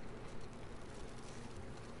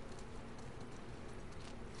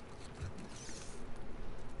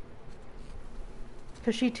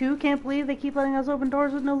 Because she too can't believe they keep letting us open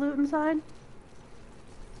doors with no loot inside?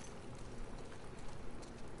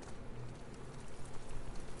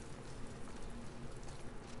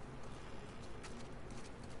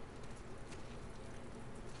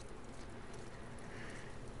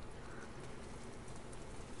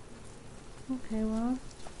 Okay, well.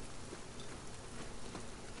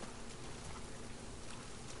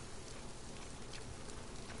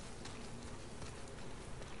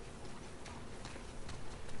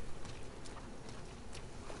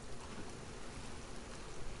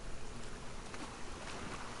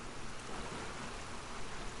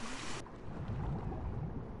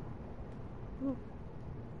 Ooh.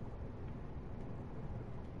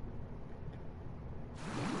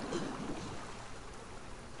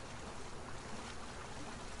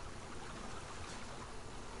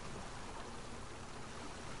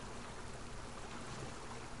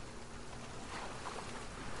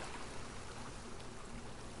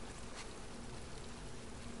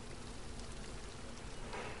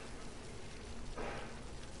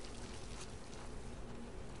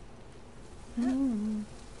 Mm.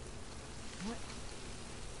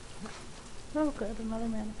 Oh good, another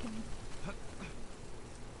mannequin.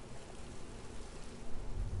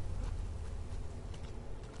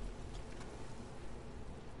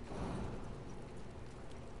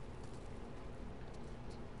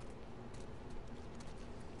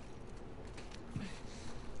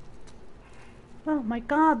 Oh my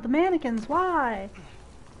god, the mannequins, why?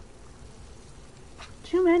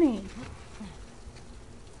 too many.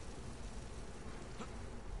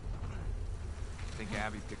 I think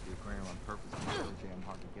Abby picked the aquarium on purpose to make it so damn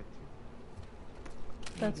hard to get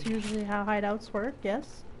to. That's usually how hideouts work,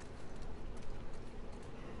 yes.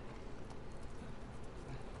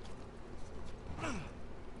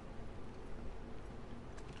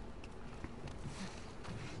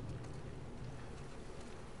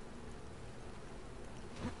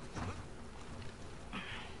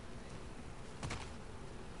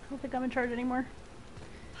 I don't think I'm in charge anymore.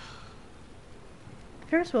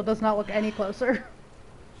 Ferris wheel does not look any closer.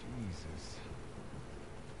 Jesus.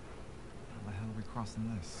 How the hell are we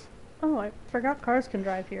crossing this? Oh, I forgot cars can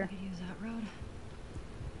drive here. I could use that road.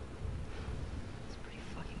 It's pretty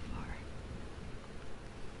fucking far.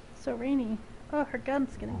 So rainy. Oh, her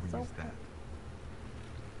gun's getting Oh, we so. used that.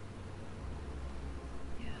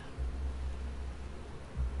 Yeah.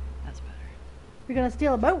 That's better. You're gonna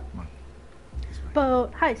steal a boat. Come on. This way.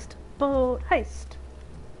 Boat heist. Boat heist.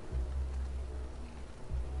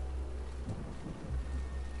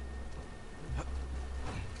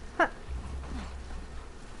 Huh.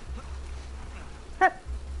 Huh.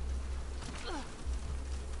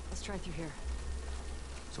 Let's try through here.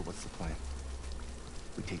 So what's the plan?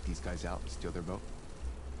 We take these guys out and steal their boat?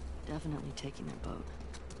 Definitely taking their boat.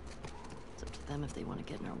 It's up to them if they want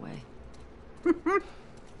to get in our way.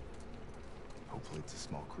 Hopefully it's a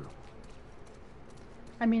small crew.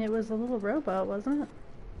 I mean, it was a little rowboat, wasn't it?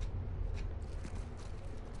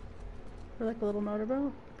 Or like a little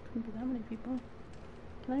motorboat. Couldn't be that many people.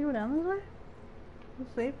 Can I go down this way?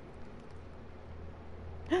 Let's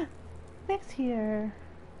see. Nick's here.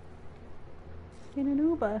 In an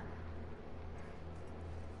Uber.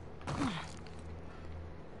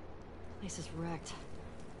 Place is wrecked.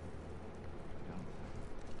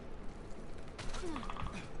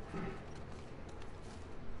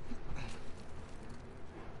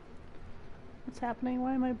 What's happening?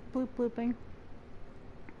 Why am I bloop blooping?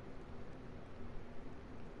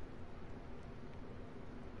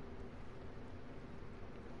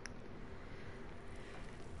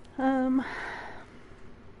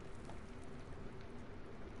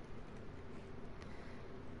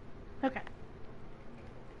 Okay.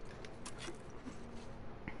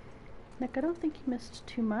 Nick, I don't think you missed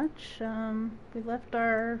too much. We left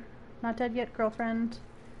our not dead yet girlfriend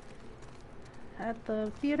at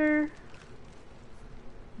the theater.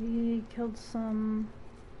 We killed some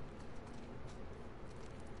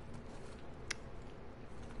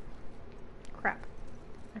crap.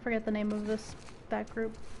 I forget the name of that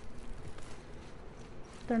group.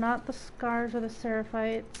 They're not the Scars or the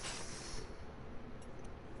Seraphites.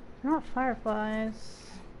 They're not Fireflies.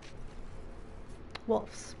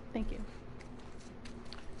 Wolves. Thank you.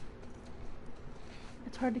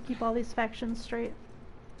 It's hard to keep all these factions straight.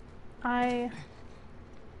 Thanks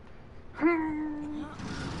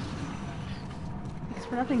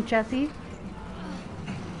for nothing, Jesse.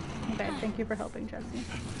 Okay, thank you for helping, Jesse.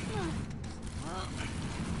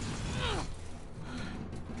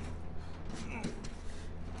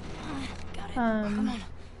 Got it. Come on.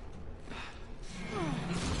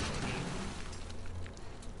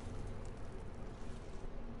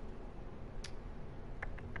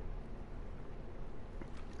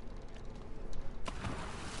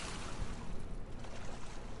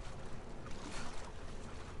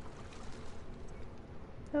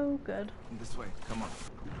 Oh, good. This way. Come on.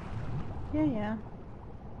 Yeah, yeah.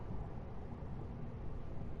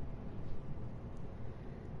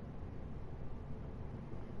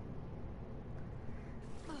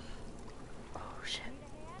 Oh, shit.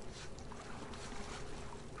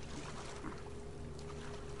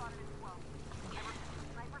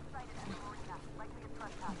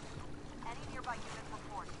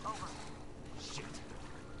 Shit.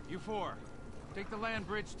 You four, take the land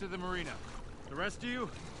bridge to the marina. The rest of you,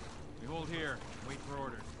 we hold here and wait for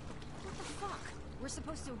orders. What the fuck? We're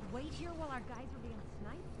supposed to wait here while our guys are being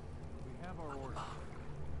sniped? We have our orders.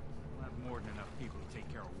 We'll have more than enough people to take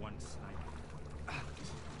care of one sniper.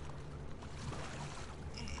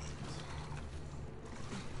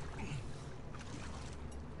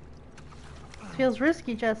 Feels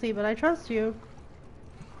risky, Jesse, but I trust you.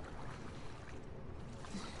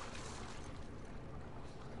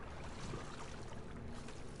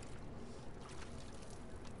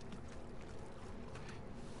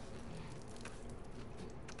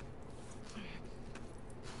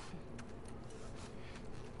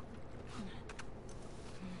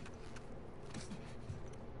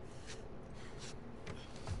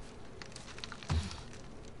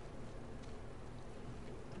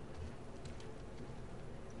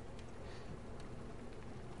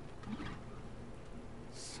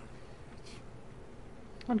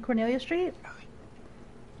 On Cornelia Street? Ellie,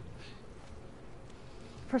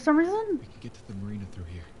 For some reason? we can get to the marina through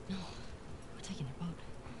here. No, we're taking a boat.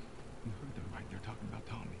 You heard them right. They're talking about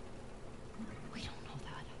Tommy. We don't know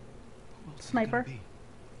that. Who else is it Sniper. gonna be?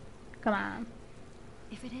 Come on.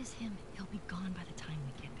 If it is him, he'll be gone by the time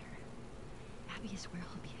we get there. Abby is where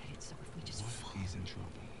he'll be headed, so if we just What if follow, he's in trouble?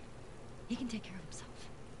 he can take care of himself.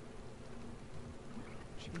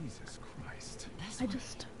 Jesus Christ. That's I why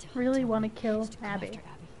just tell really Tommy want to kill to go Abby. after Abby.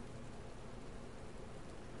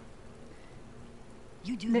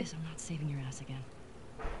 You do Nick- this, I'm not saving your ass again.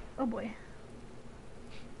 Oh boy.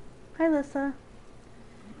 Hi, Lissa.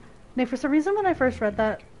 Nick, for some reason when I first read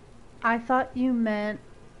that, I thought you meant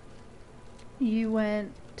you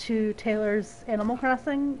went to Taylor's Animal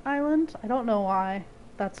Crossing island. I don't know why.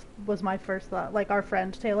 That was my first thought. Like our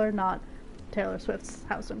friend Taylor, not Taylor Swift's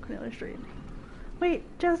house on Cornelia Street. Wait,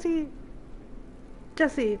 Jesse,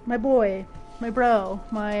 my boy, my bro,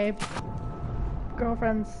 my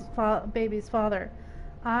girlfriend's baby's father.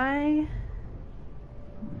 I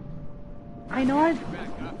know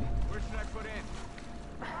Back up. Where should I put in?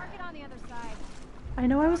 Mark it on the other side. I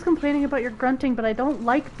know I was complaining about your grunting, but I don't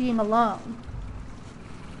like being alone.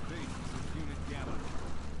 Base, this is Unit Gamma.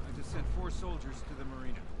 I just sent 4 soldiers to the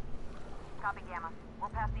marina. Copy, Gamma. We'll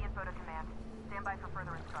pass the info to command. Stand by for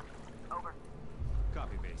further instructions. Over.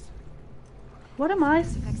 Copy, base. What am I?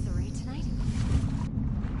 This affects the raid tonight?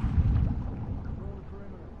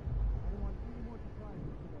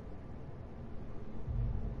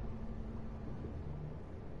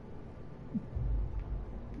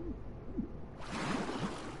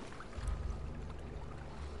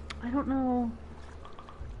 I don't know.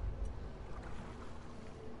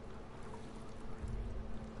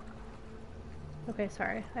 Okay,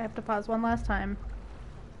 sorry. I have to pause one last time.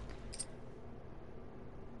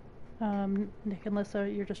 Nick and Lissa,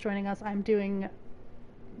 you're just joining us. I'm doing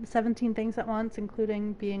 17 things at once,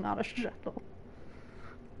 including being auto-shuttle.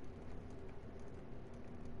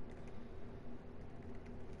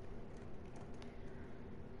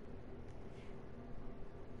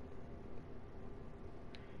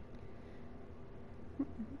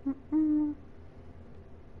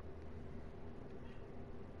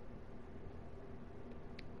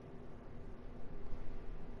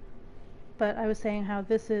 But I was saying how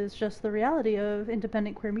this is just the reality of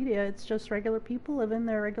independent queer media. It's just regular people living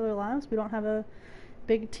their regular lives. We don't have a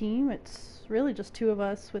big team. It's really just 2 of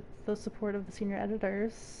us with the support of the senior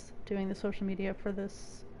editors doing the social media for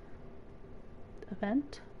this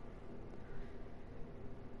event.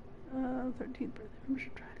 13th birthday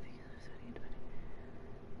membership drive.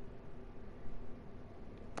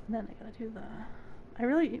 And then I gotta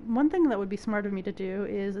do one thing that would be smart of me to do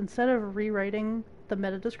is instead of rewriting the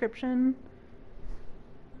meta description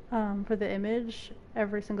for the image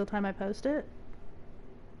every single time I post it,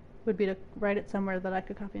 would be to write it somewhere that I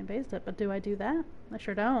could copy and paste it. But do I do that? I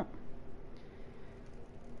sure don't.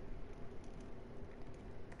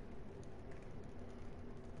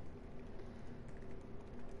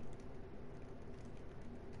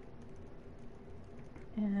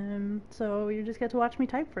 And so you just get to watch me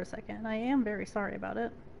type for a second. I am very sorry about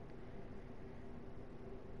it.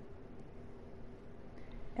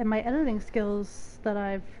 And my editing skills that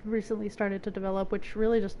I've recently started to develop, which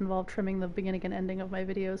really just involve trimming the beginning and ending of my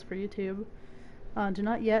videos for YouTube, do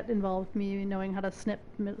not yet involve me knowing how to snip.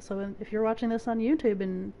 So if you're watching this on YouTube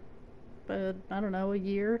in, I don't know, a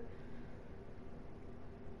year,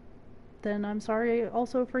 then I'm sorry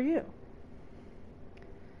also for you.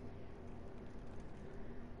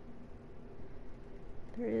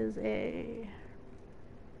 There is a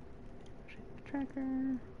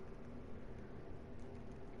tracker.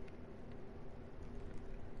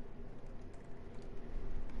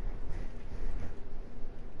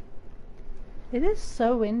 It is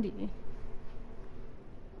so windy.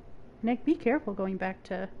 Nick, be careful going back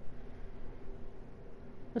to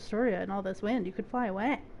Astoria and all this wind. You could fly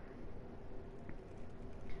away.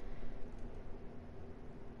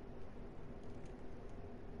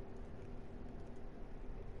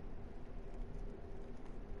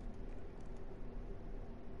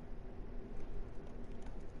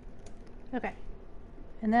 Okay.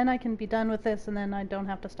 And then I can be done with this and then I don't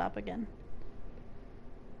have to stop again.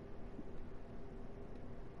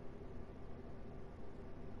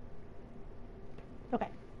 Okay.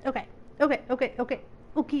 Okay.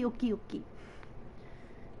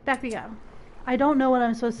 Back we go. I don't know what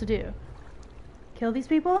I'm supposed to do. Kill these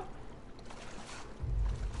people?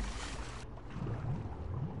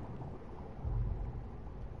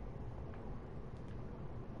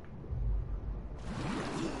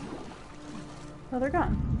 Oh, they're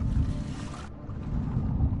gone.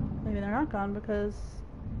 Maybe they're not gone because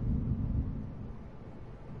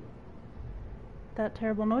that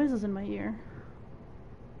terrible noise is in my ear.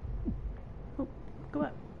 Oh, go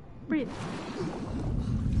up. Breathe.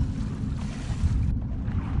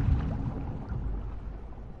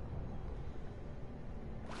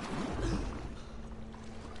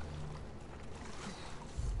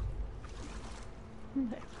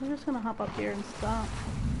 Okay, we're just gonna hop up here and stop.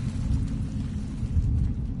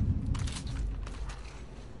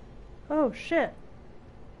 Oh shit.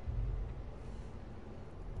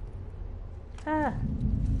 Ah.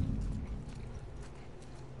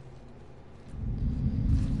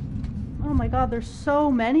 Oh my god, there's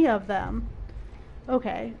so many of them.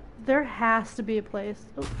 Okay, there has to be a place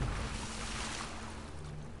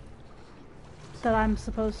that I'm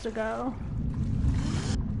supposed to go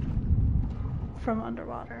from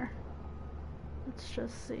underwater. Let's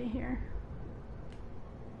just see here.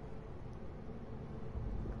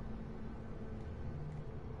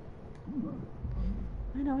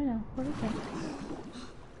 I know. What is it?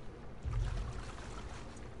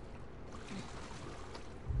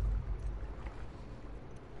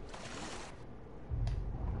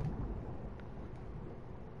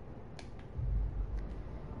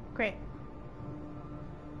 Great.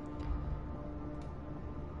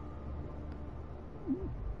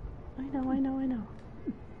 I know.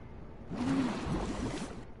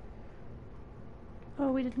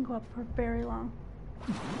 Oh, we didn't go up for very long.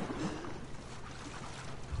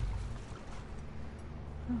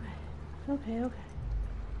 Okay. A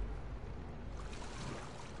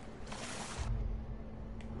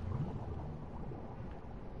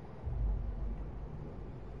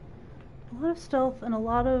lot of stealth and a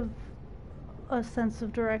lot of a sense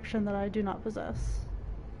of direction that I do not possess.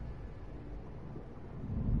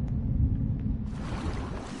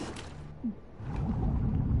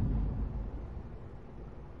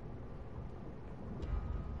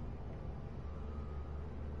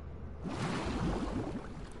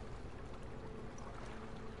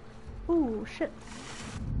 Ooh, shit.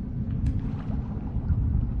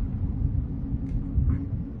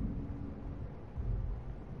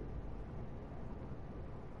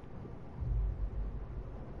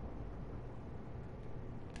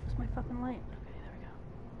 Where's my fucking light? Okay, there we go.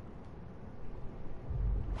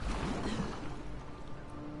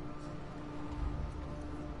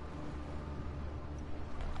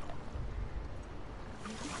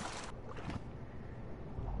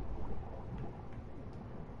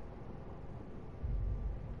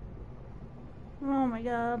 Oh my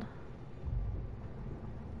god.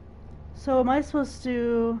 So am I supposed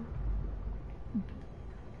to...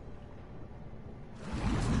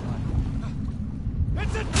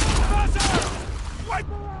 It's a buzzer! Wipe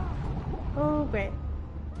Oh, great.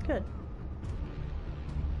 Good.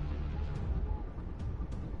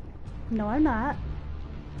 No, I'm not.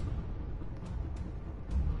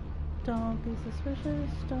 Don't be suspicious.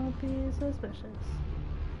 Don't be suspicious.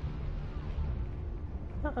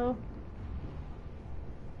 Uh-oh.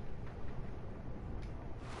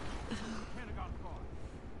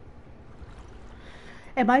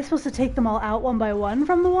 Am I supposed to take them all out one by one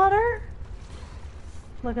from the water?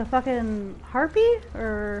 Like a fucking harpy?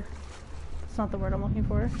 Or... it's not the word I'm looking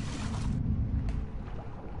for.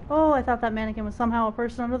 Oh, I thought that mannequin was somehow a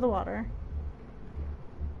person under the water.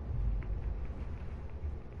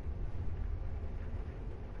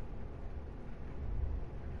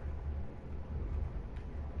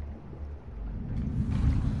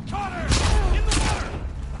 Caught her! In the water!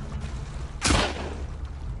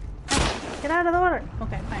 Get out of the water!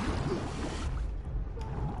 Okay, fine.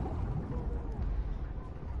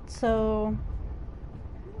 So...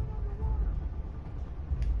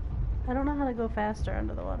 I don't know how to go faster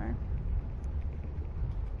under the water.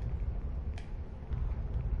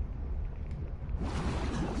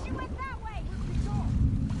 She went that way. Where's the door?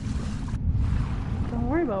 Don't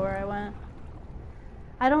worry about where I went.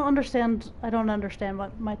 I don't understand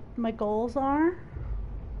what my goals are.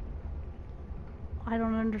 I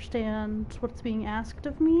don't understand what's being asked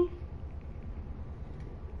of me.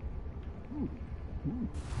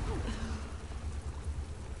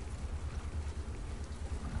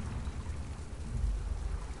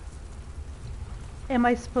 Am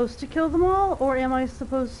I supposed to kill them all, or am I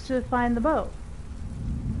supposed to find the boat?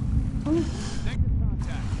 Ooh. Negative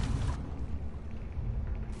contact.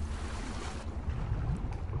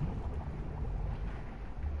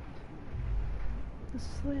 This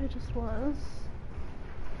is the way I just was.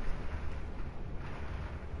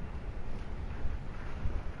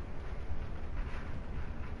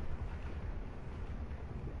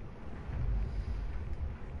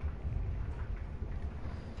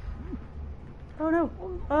 Oh no!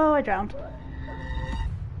 Oh, I drowned.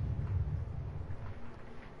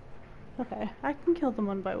 Okay, I can kill them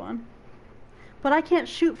one by one. But I can't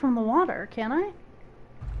shoot from the water, can I?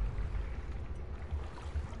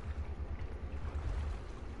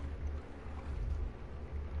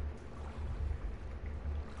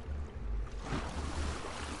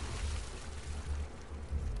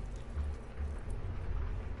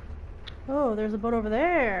 Oh, there's a boat over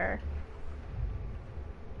there.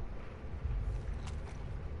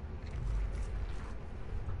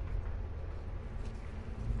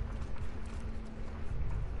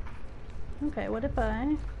 Okay, what if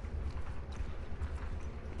I...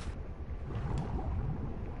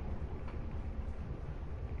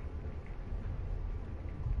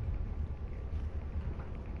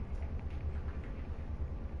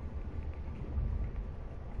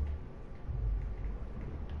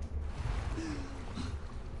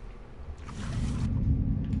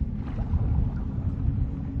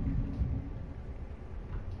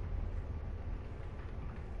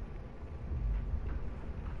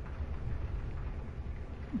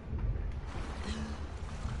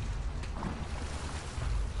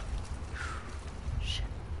 Shit.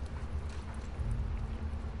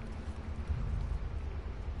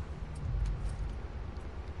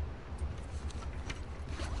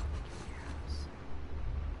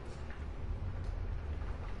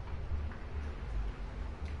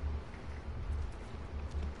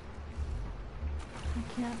 I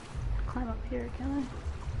can't climb up here, can I?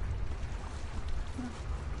 No.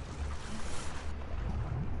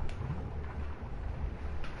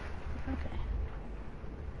 Okay.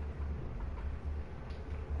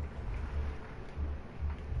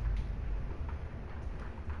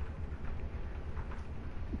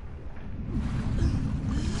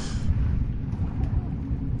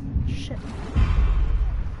 Shit.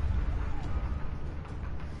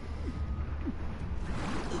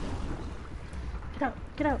 Get out,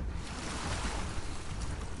 get out.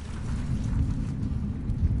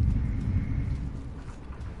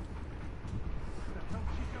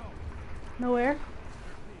 Nowhere.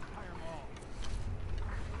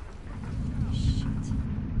 Shit.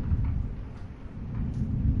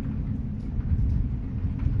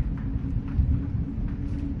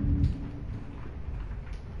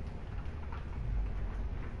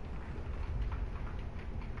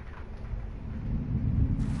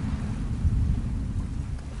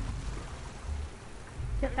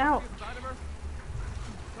 Get out. Inside of her?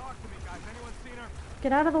 Talk to me, guys. Anyone seen her?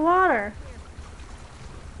 Get out of the water.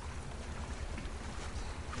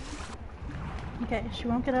 Okay, she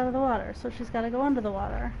won't get out of the water, so she's got to go under the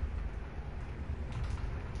water.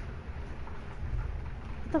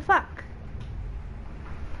 What the fuck?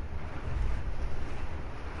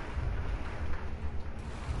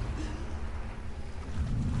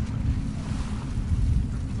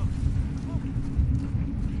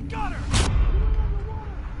 Got her!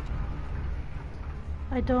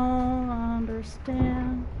 I don't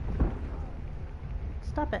understand.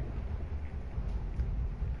 Stop it.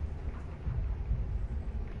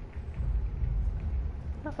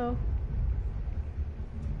 Uh-oh.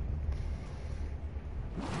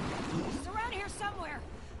 It's around here somewhere.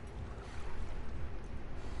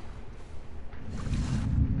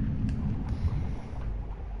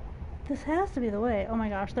 This has to be the way. Oh my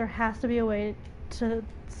gosh, there has to be a way to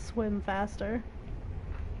swim faster.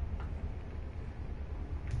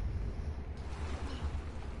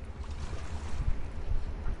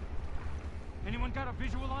 Anyone got a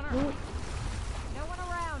visual on her? Ooh. No one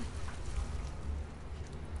around.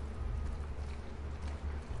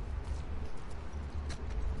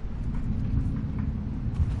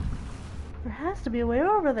 There has to be a way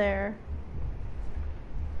over there.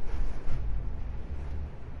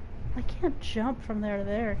 I can't jump from there to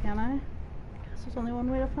there, can I? Guess there's only one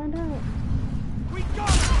way to find out. We got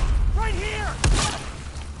her! Right here!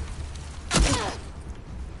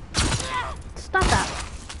 Stop that!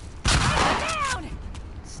 Down!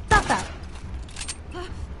 Stop that!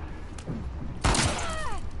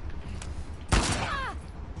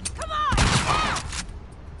 Come on!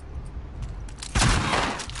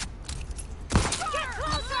 Get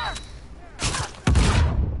closer!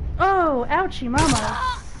 Oh, ouchie mama!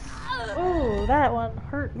 Oh, that one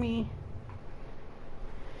hurt me.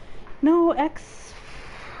 No, X...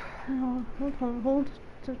 Oh, hold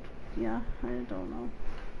to... Yeah, I don't know.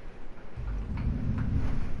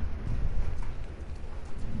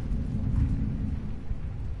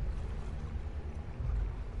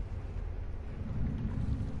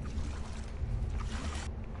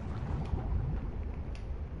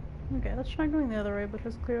 Okay, let's try going the other way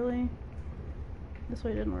because clearly this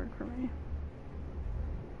way didn't work for me.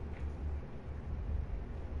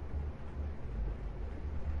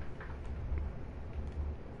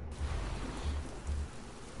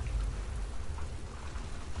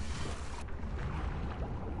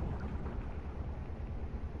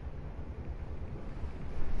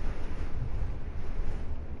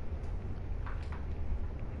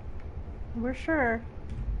 we're sure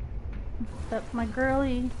that my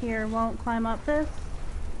girlie here won't climb up this.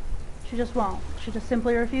 She just won't. She just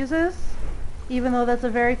simply refuses, even though that's a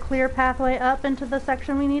very clear pathway up into the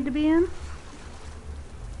section we need to be in.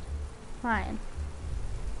 Fine.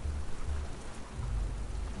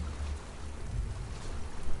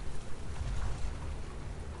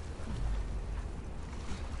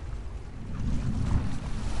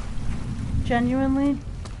 Genuinely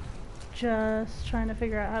just trying to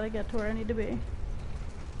figure out how to get to where I need to be.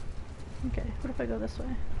 Okay, what if I go this way?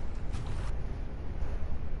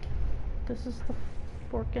 This is the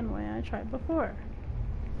forking way I tried before.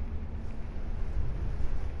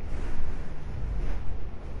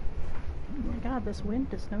 Oh my god, this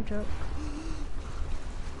wind is no joke.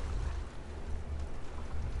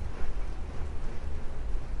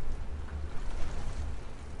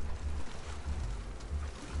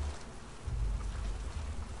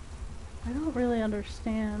 I don't really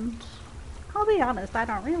understand. I'll be honest, I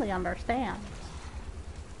don't really understand.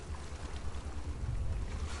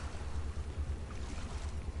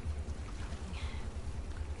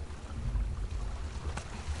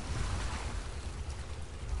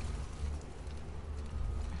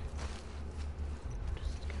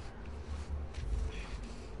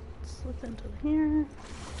 Just slip into here.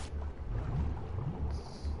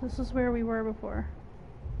 This is where we were before.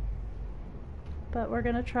 But we're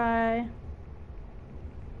gonna try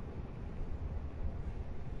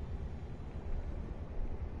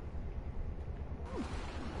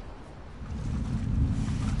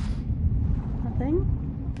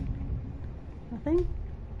nothing.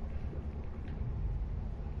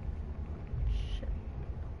 Shit.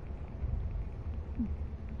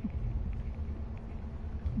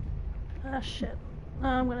 Ah, shit. Oh,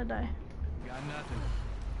 I'm gonna die. Got nothing.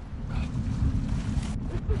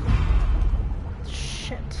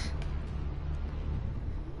 Shit.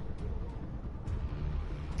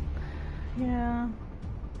 Yeah.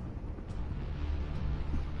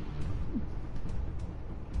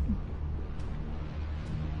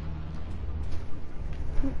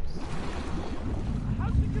 Oops.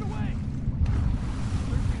 How'd you get away?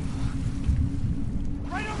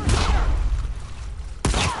 Right over here!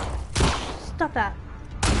 Stop that.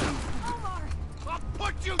 Omar! I'll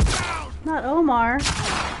put you down! Not Omar.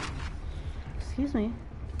 Excuse me.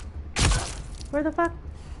 Where the fuck?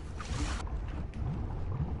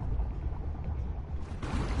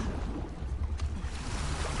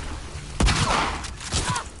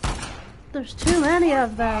 There's too many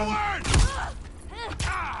of them.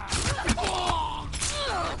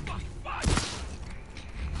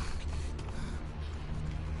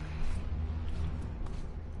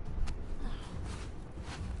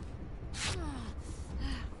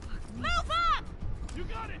 You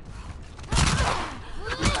got it!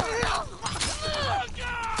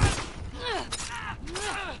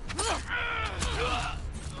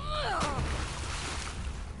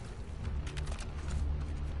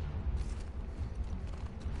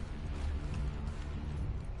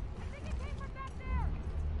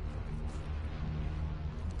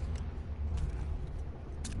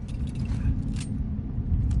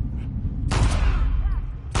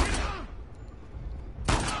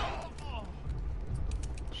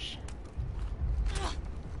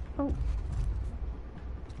 Oh.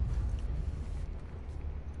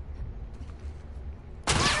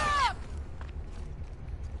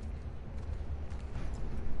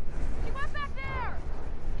 He went back there!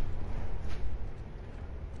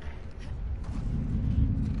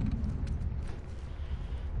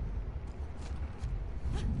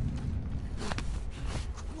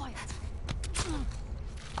 Quiet.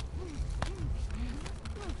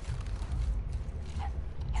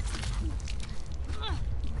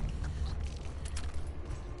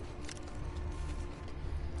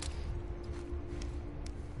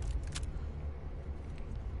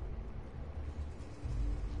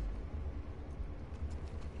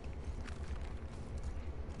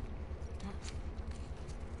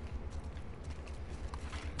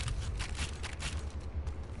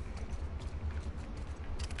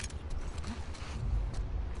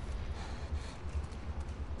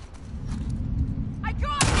 I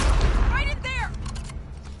got it! Right in there!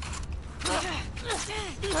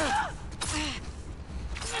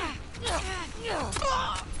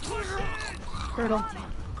 Turtle.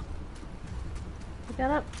 Pick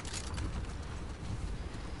that up.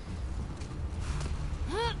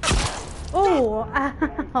 Oh,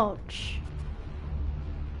 ouch.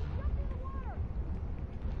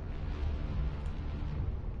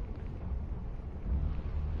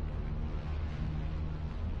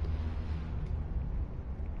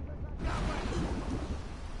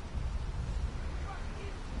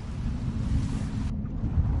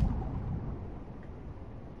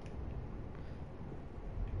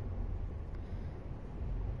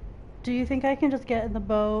 Do you think I can just get in the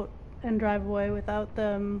boat and drive away without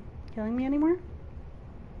them killing me anymore?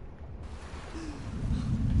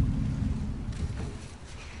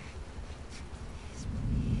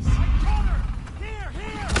 Here!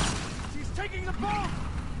 She's taking the boat!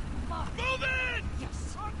 Move in!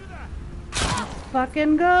 Yes! Onto that!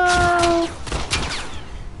 Fucking go!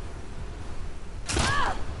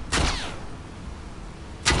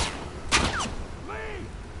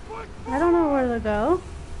 I don't know where to go.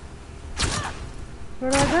 Where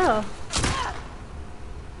do I go?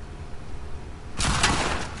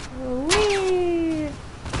 Whee!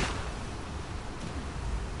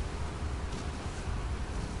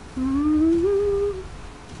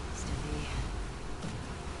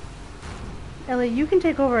 Ellie, you can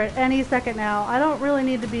take over at any second now. I don't really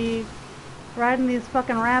need to be riding these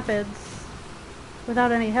fucking rapids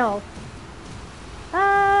without any help.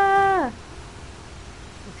 Ah!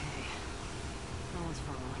 Okay. No one's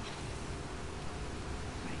following.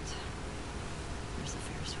 Right. There's the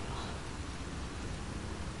Ferris wheel.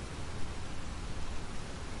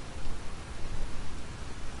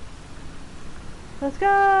 Let's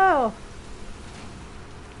go!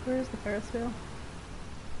 Where's the Ferris wheel?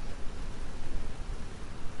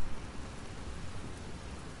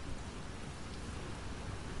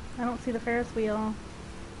 I don't see the Ferris wheel.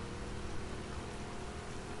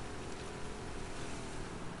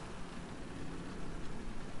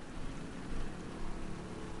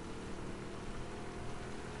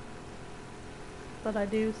 But I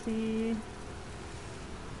do see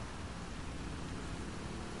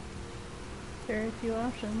very few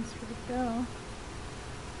options for to go.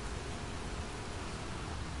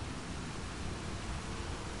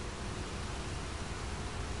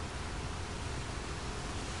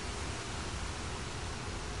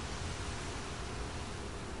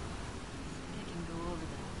 I can go over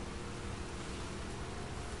that.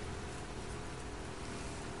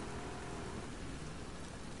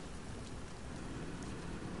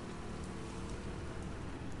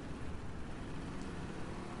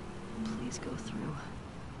 Please go through.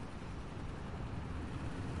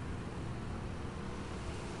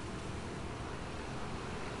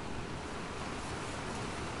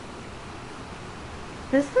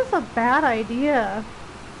 This is a bad idea.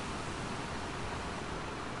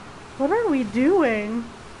 What are we doing?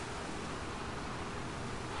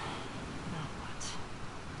 Now what?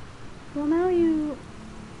 Well, now you...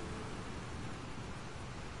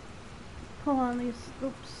 Hold on, these...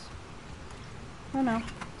 Oops. Oh no.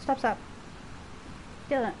 Stop, stop.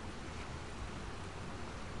 Get it.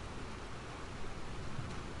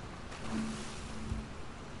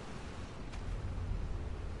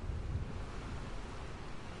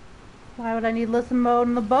 Why would I need listen mode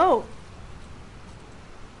in the boat?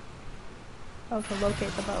 Oh, to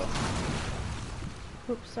locate the boat.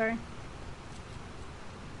 Oops, sorry.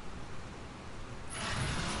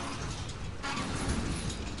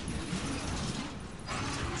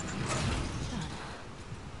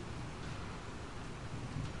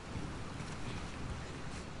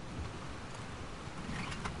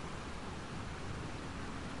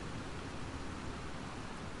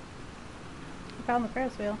 I found the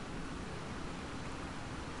Ferris wheel.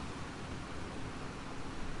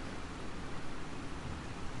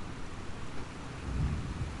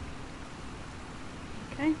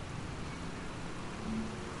 Okay. Here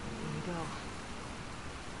we go.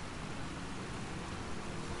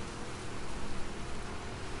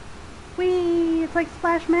 Whee! It's like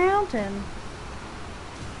Splash Mountain.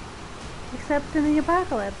 Except in the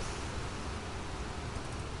apocalypse.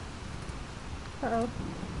 Uh-oh.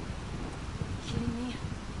 Kidding me?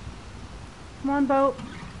 Come on, boat.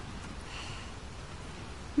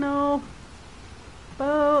 No.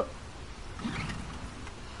 Boat.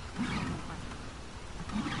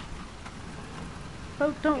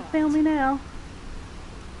 Boat, don't fail me now.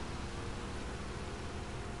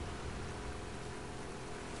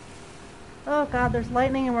 Oh god, there's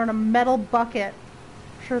lightning and we're in a metal bucket.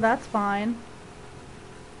 Sure, that's fine.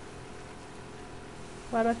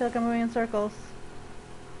 Why do I feel like I'm moving in circles?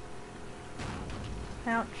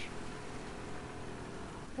 Ouch.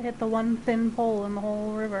 I hit the one thin pole in the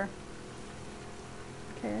whole river.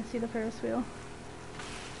 Okay, I see the Ferris wheel.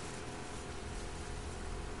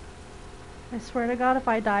 I swear to God, if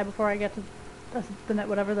I die before I get to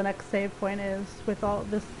whatever the next save point is, with all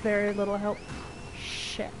this very little help.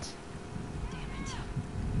 Shit. Damn it.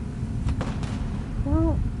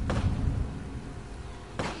 Well...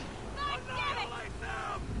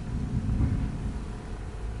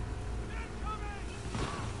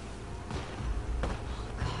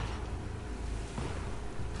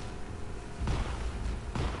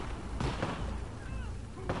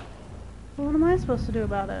 what am I supposed to do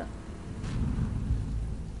about it?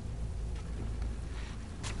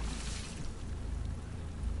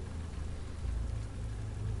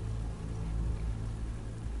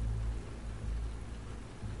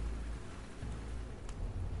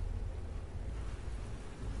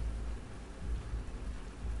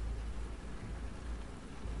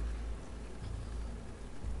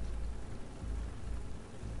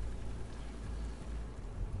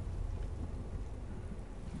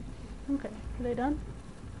 Okay, are they done?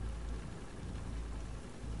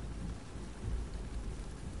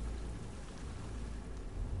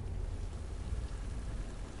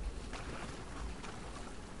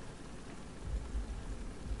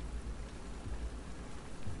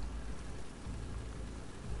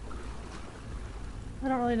 I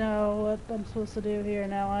don't really know what I'm supposed to do here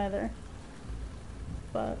now either,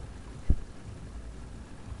 but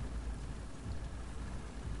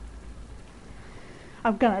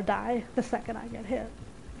I'm gonna die the second I get hit,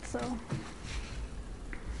 so.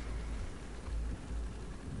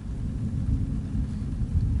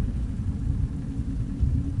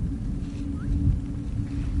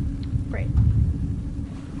 Great.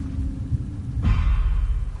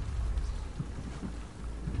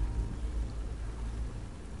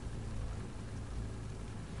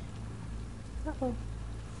 Uh-oh.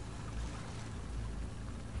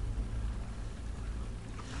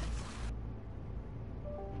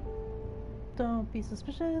 Don't be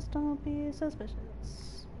suspicious, don't be suspicious.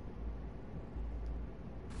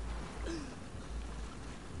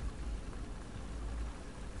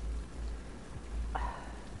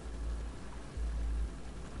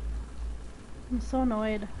 I'm so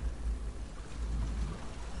annoyed.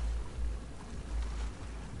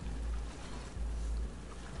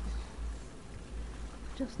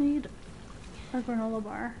 Just need a granola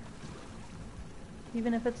bar.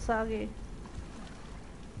 Even if it's soggy.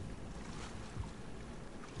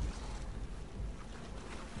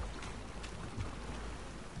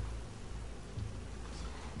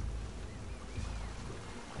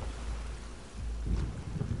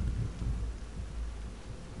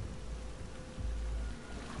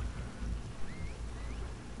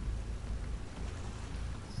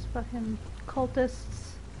 These fucking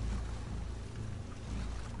cultists.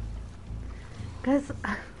 Guys,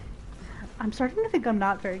 I'm starting to think I'm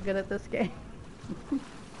not very good at this game.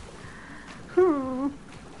 Oh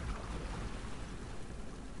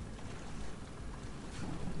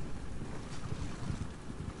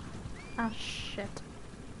shit.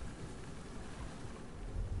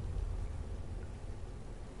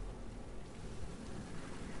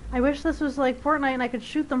 I wish this was like Fortnite and I could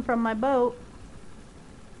shoot them from my boat.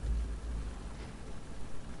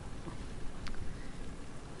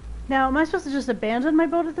 Now, am I supposed to just abandon my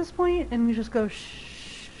boat at this point and just go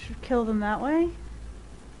kill them that way?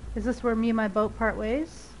 Is this where me and my boat part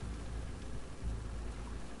ways?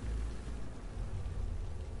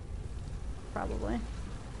 Probably.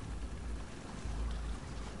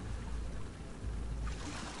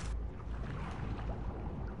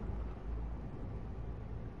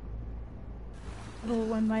 Oh,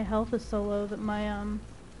 when my health is so low that my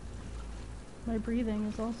my breathing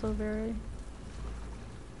is also very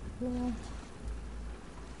low.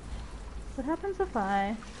 What happens if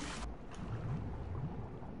I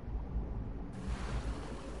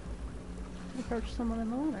approach someone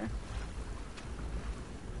in the water?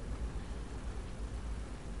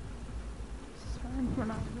 It's fine, we're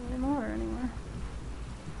not really in the water anymore.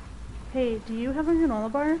 Hey, do you have a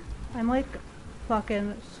granola bar? I'm like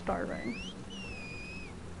fucking starving.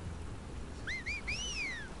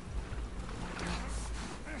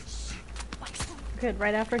 Good,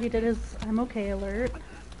 right after he did his I'm okay alert.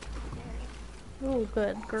 Oh,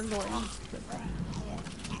 good, gurgling.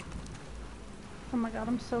 Oh my god,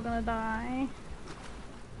 I'm so gonna die.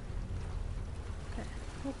 Okay,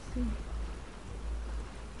 let's see.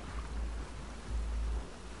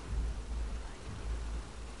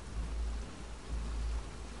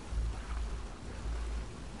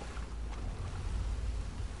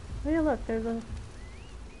 Oh yeah, look, there's a...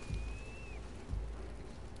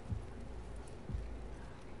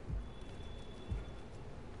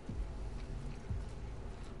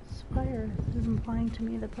 Spire is implying to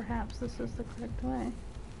me that perhaps this is the correct way.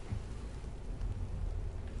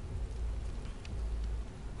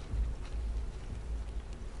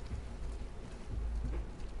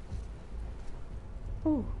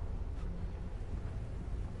 Ooh.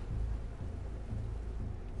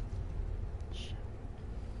 Shit.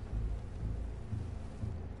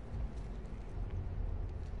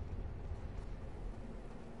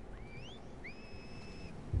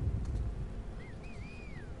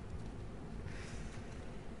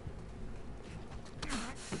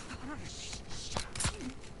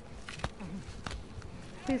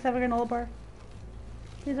 Please have a granola bar.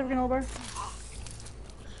 Please have a granola bar.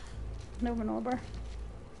 No granola bar.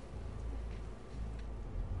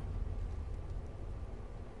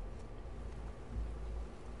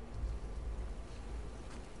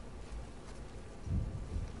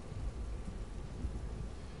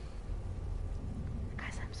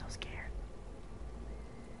 Guys, I'm so scared.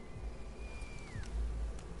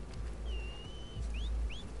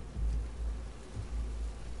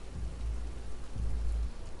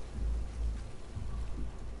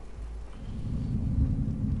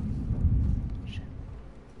 Shit.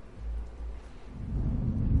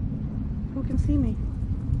 Who can see me?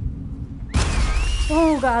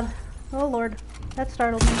 Oh god. Oh lord. That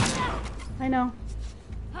startled me. I know.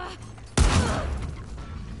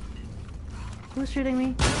 Who's shooting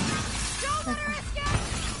me?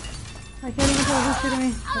 I can't even tell who's shooting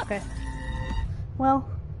me. Okay. Well.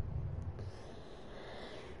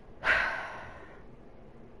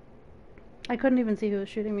 I couldn't even see who was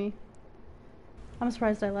shooting me. I'm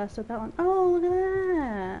surprised I lasted that one. Oh, look at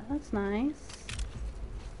that. That's nice.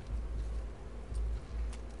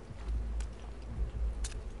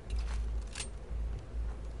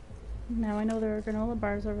 Now I know there are granola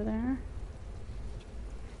bars over there.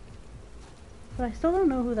 But I still don't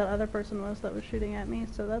know who that other person was that was shooting at me,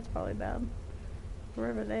 so that's probably bad.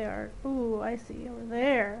 Wherever they are. Ooh, I see. Over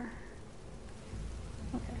there.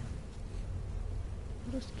 Okay.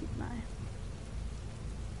 I'll just keep an eye.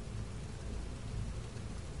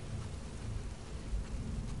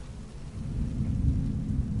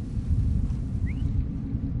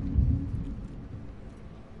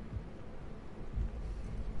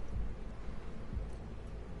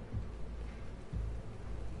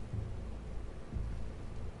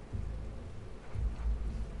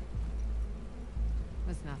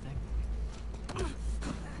 It's nothing.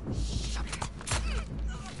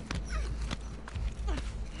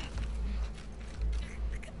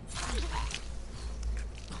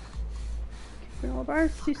 Granola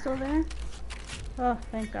bars, you still there? Oh,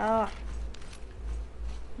 thank God.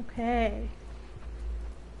 Okay.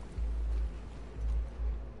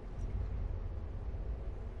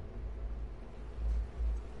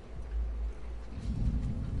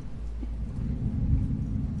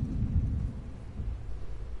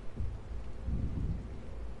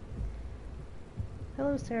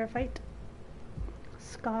 Hello, Seraphite.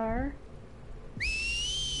 Scar.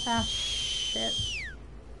 Ah, shit.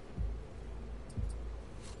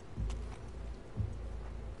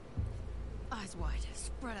 Eyes wide,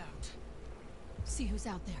 spread out. See who's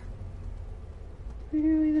out there. Who are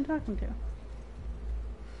you even talking to?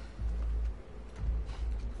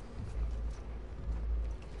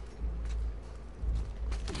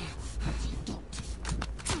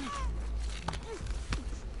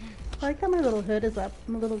 I like that my little hood is up.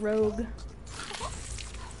 I'm a little rogue.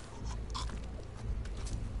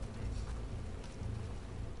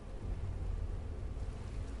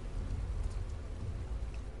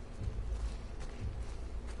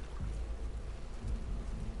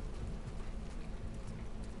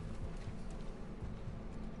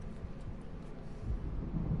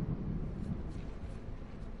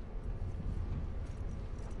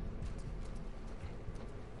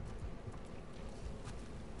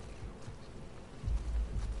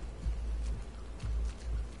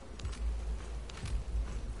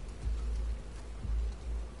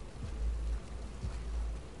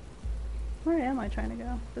 Where am I trying to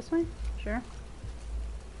go? This way? Sure.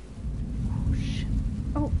 Oh, shit.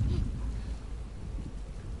 Oh.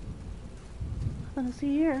 Nothing to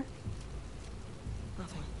see here.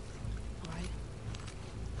 Nothing. Alright.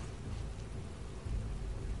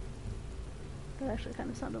 That actually kind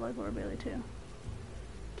of sounded like Laura Bailey, too.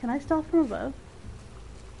 Can I stealth from above?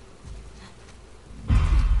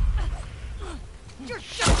 You're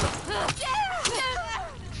shot!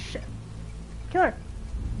 Shit. Kill her.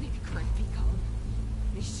 Maybe correct me, Colin.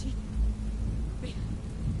 May she... May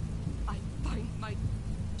I find my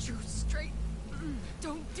true straight.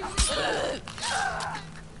 Don't do it!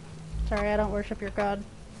 Sorry, I don't worship your god.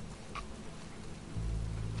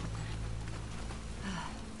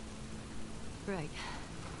 Greg.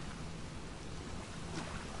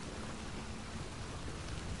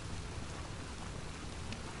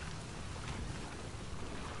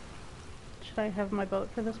 Should I have my boat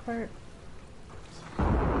for this part?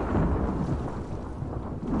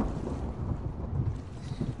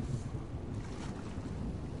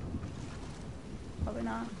 Probably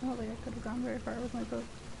not. I don't think I could have gone very far with my boat.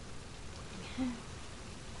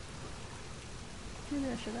 Maybe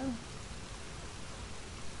I should have.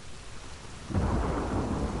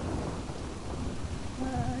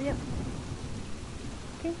 Yep.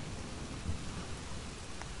 Okay.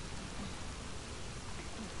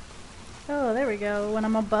 we go. When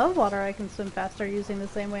I'm above water, I can swim faster using the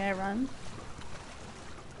same way I run.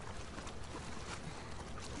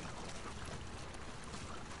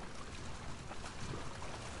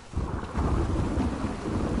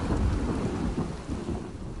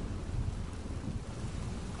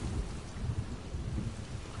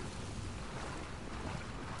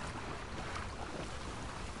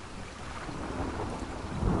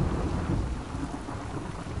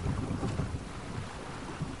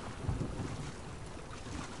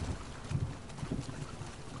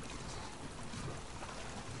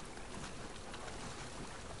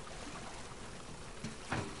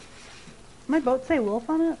 My boat say wolf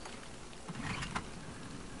on it?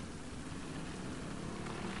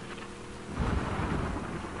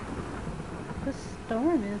 This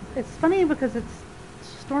storm is... It's funny because it's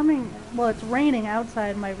storming... Well, it's raining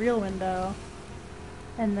outside my real window.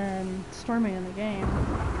 And then storming in the game.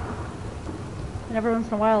 And every once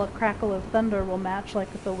in a while a crackle of thunder will match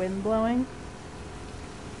like the wind blowing.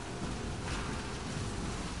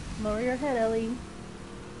 Lower your head, Ellie.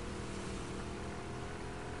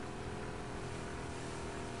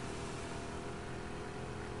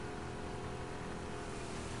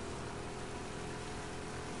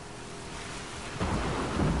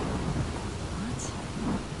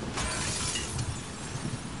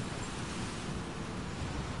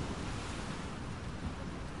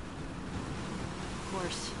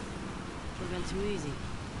 Too easy.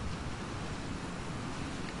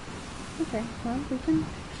 Okay, well, we can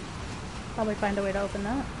probably find a way to open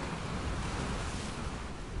that.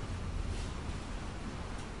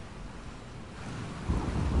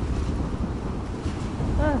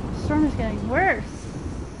 Oh, the storm is getting worse.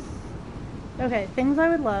 Okay, things I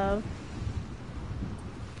would love.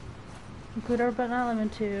 Include but not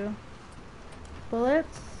limited to.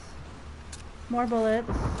 Bullets. More bullets.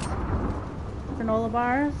 Granola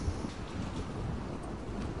bars.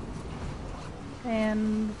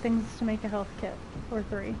 And things to make a health kit, or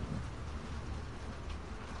 3.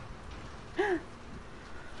 I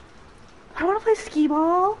want to play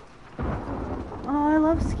skee-ball. Oh, I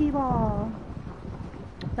love skee-ball.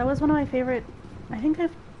 That was one of my favorite. I think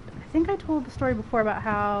I told the story before about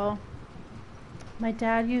how my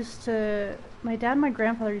dad and my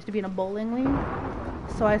grandfather used to be in a bowling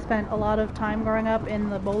league. So I spent a lot of time growing up in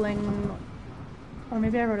the bowling, or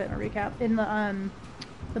maybe I wrote it in a recap, in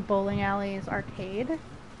the bowling alley's arcade.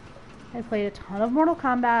 I played a ton of Mortal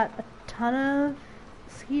Kombat, a ton of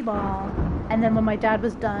skee-ball, and then when my dad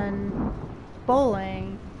was done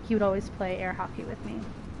bowling, he would always play air hockey with me.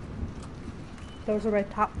 Those were my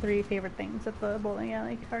top 3 favorite things at the bowling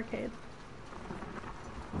alley arcade.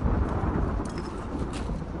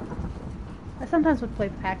 I sometimes would play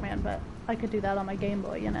Pac-Man, but I could do that on my Game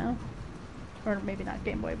Boy, you know? Or maybe not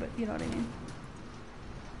Game Boy, but you know what I mean.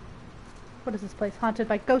 What is this place? Haunted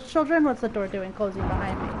by ghost children? What's the door doing closing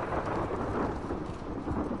behind me?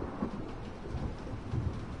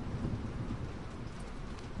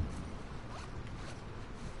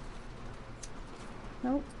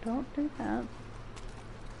 Nope, don't do that.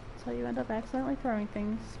 That's how you end up accidentally throwing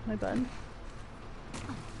things, my bud.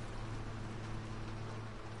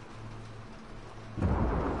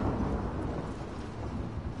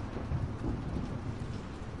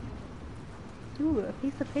 Ooh, a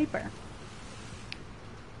piece of paper.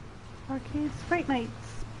 Arcade Sprite Nights.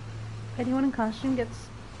 Anyone in costume gets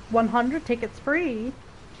 100 tickets free.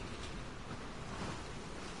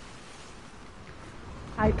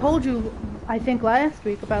 I told you, I think last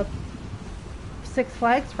week, about Six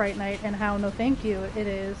Flags Fright Night and how no thank you it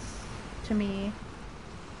is to me.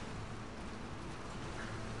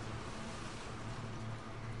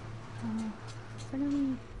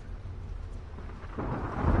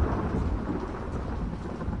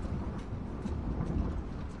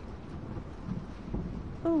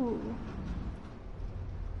 Ooh.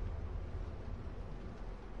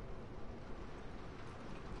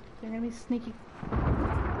 They're gonna be sneaky.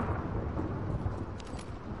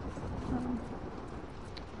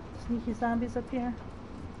 Sneaky zombies up here.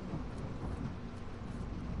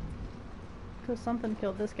 Cause something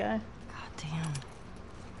killed this guy. God damn.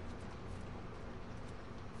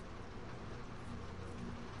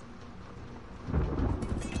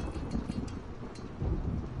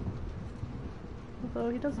 Although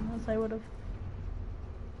he doesn't, as I would have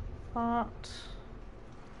thought.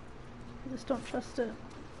 I just don't trust it.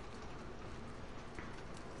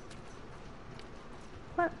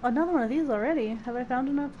 What? Another one of these already? Have I found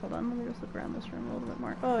enough? Hold on, let me just look around this room a little bit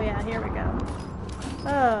more. Oh yeah, here we go.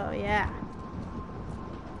 Oh yeah.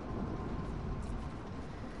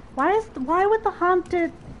 Why with the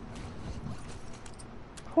haunted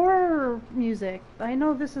horror music? I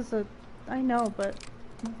know this is a I know, but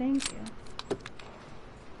thank you.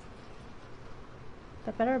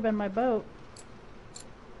 That better have been my boat.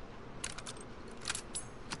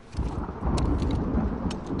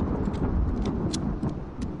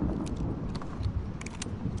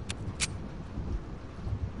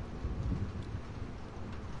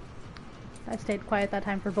 I stayed quiet that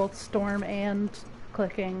time for both storm and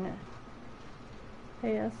clicking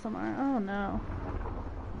ASMR. Oh no.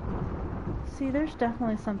 See, there's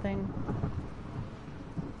definitely something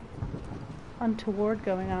untoward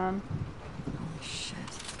going on. Shit.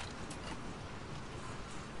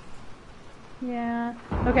 Yeah.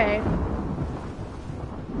 Okay.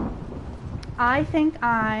 I think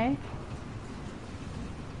I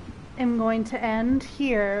am going to end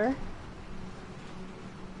here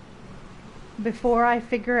before I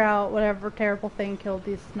figure out whatever terrible thing killed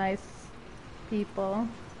these nice people.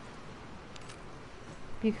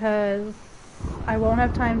 Because I won't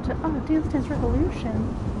have time to... Oh, Dance Dance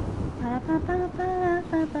Revolution. I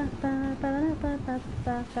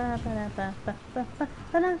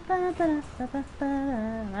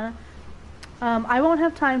won't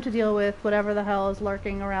have time to deal with whatever the hell is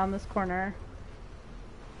lurking around this corner.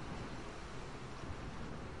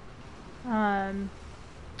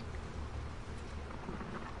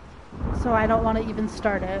 So I don't want to even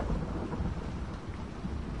start it.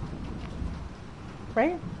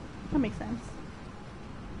 Right? That makes sense.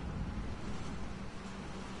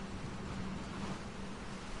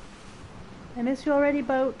 I miss you already,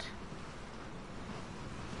 boat.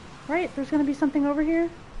 Right, there's gonna be something over here?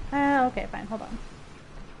 Okay, fine, hold on.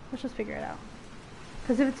 Let's just figure it out.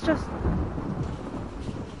 Because if it's just...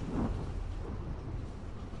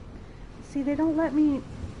 See, they don't let me...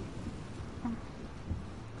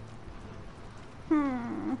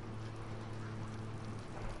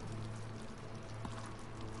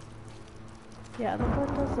 Yeah, the boat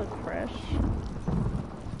does look fresh.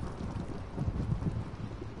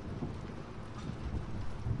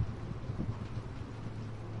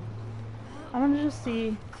 I'm gonna just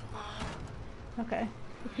see... Okay.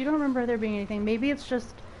 If you don't remember there being anything, maybe it's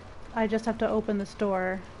just... I just have to open this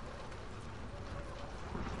door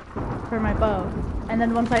for my boat. And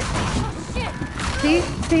then once I...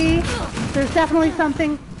 See? There's definitely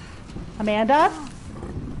something... Amanda?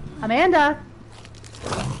 Amanda?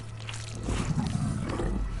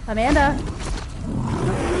 Amanda?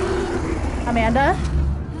 Amanda?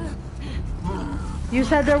 You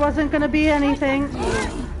said there wasn't gonna be anything.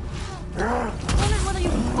 Whether you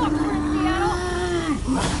fucked her in Seattle.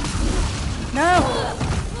 No!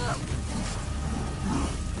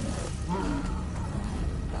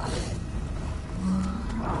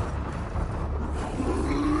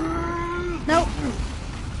 Nope.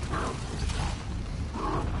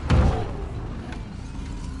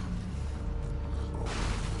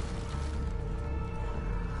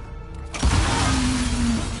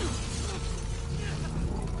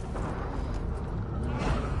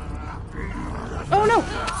 Oh no!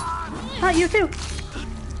 Not you too!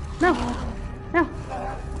 No! No!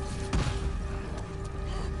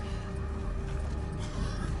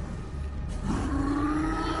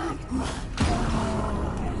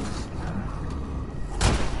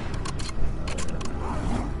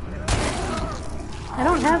 I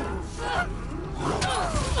don't have...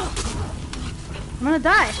 I'm gonna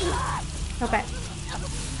die. Okay.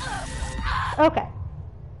 Okay.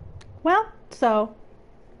 Well, so...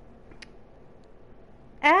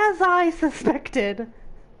 As I suspected,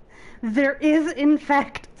 there is in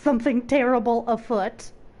fact something terrible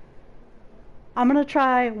afoot. I'm gonna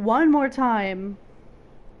try one more time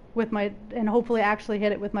with my... and hopefully actually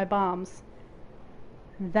hit it with my bombs.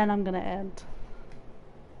 Then I'm gonna end.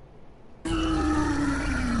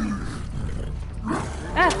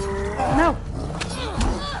 Ah! No!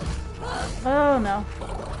 Oh no.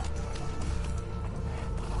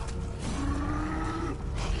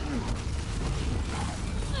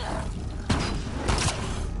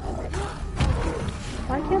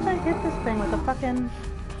 Why can't I hit this thing with a fucking...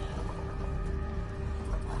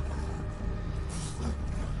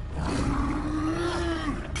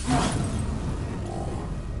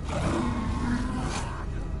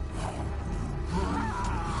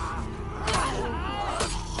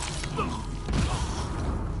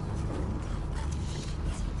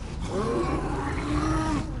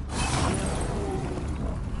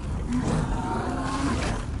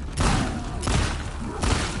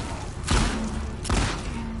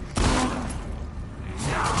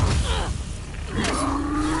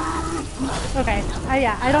 Okay,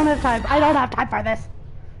 yeah, I don't have time. I don't have time for this.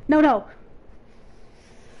 No.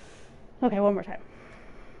 Okay, one more time.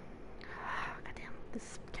 Goddamn,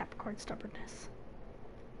 this Capricorn stubbornness.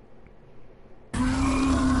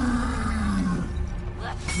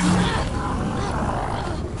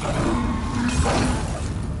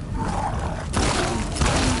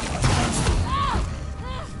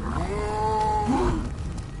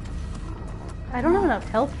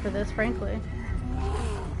 enough health for this, frankly.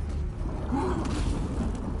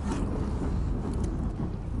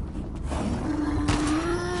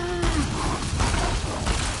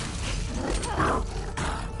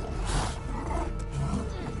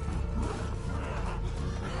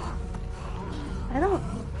 I don't...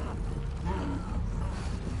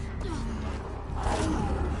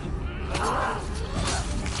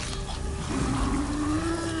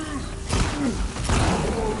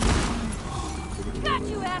 Got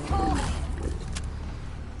you, asshole!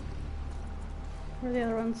 Where are the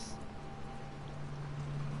other ones?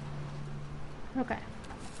 Okay.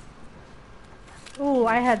 Ooh,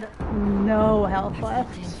 I had no health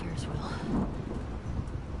left. Here's Will.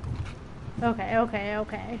 Okay, okay,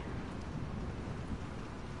 okay.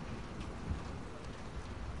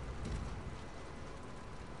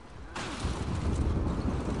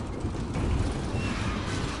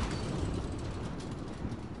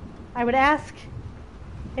 I would ask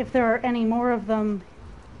if there are any more of them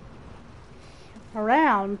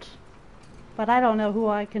around, but I don't know who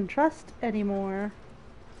I can trust anymore.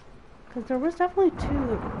 Because there was definitely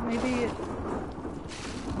two, maybe...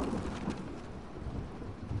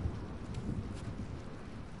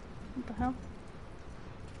 What the hell?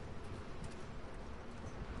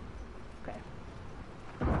 Okay.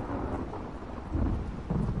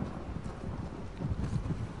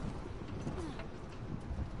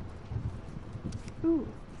 Ooh.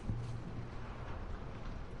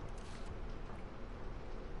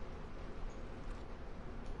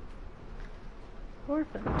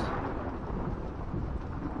 Orphaned.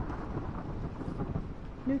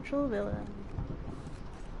 Neutral villain.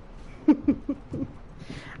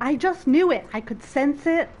 I just knew it. I could sense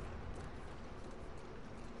it.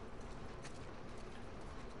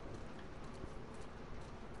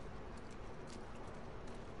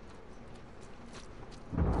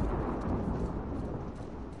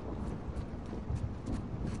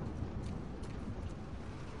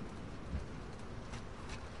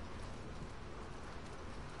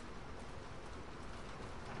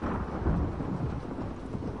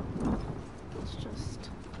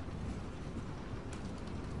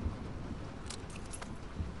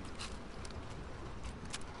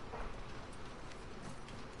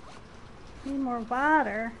 Need more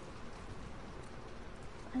water.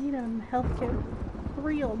 I need healthcare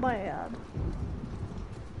real bad.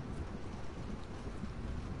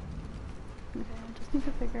 Okay, I just need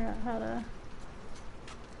to figure out how to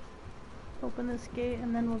open this gate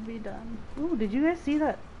and then we'll be done. Ooh, did you guys see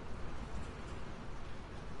that?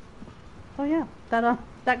 Oh yeah,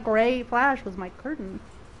 that gray flash was my curtain.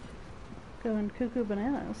 Going cuckoo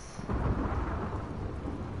bananas.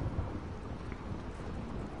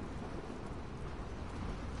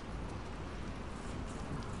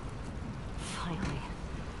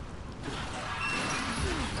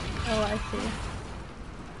 Oh, I see.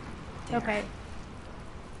 There. Okay.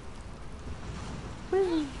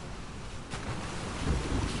 Woo.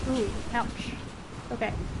 Ooh, ouch.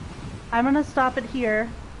 Okay. I'm gonna stop it here.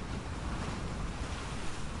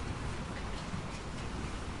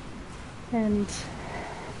 And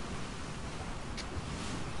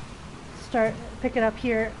pick it up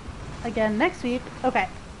here again next week. Okay.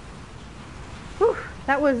 Whew,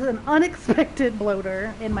 that was an unexpected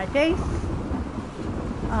bloater in my face.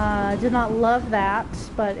 Did not love that,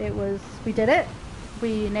 but we did it.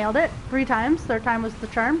 We nailed it 3 times. 3rd time was the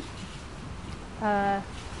charm. Yeah,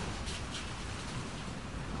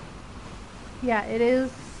 it is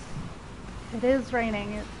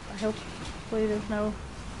raining. Hopefully there's no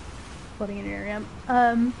flooding in your area.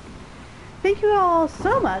 Thank you all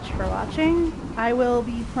so much for watching. I will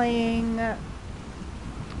be playing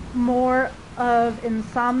more of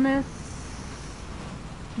Insomnis,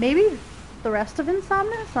 maybe the rest of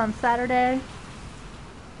Insomnis on Saturday.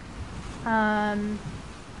 And,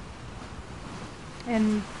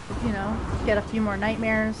 you know, get a few more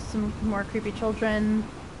nightmares, some more creepy children,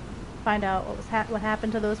 find out what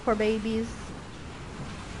happened to those poor babies.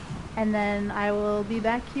 And then I will be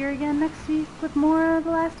back here again next week with more of The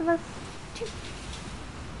Last of Us 2.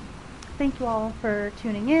 Thank you all for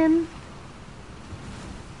tuning in.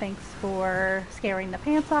 Thanks for scaring the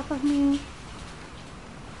pants off of me.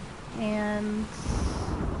 And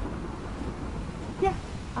yeah,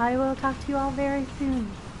 I will talk to you all very soon.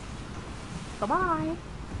 Bye-bye.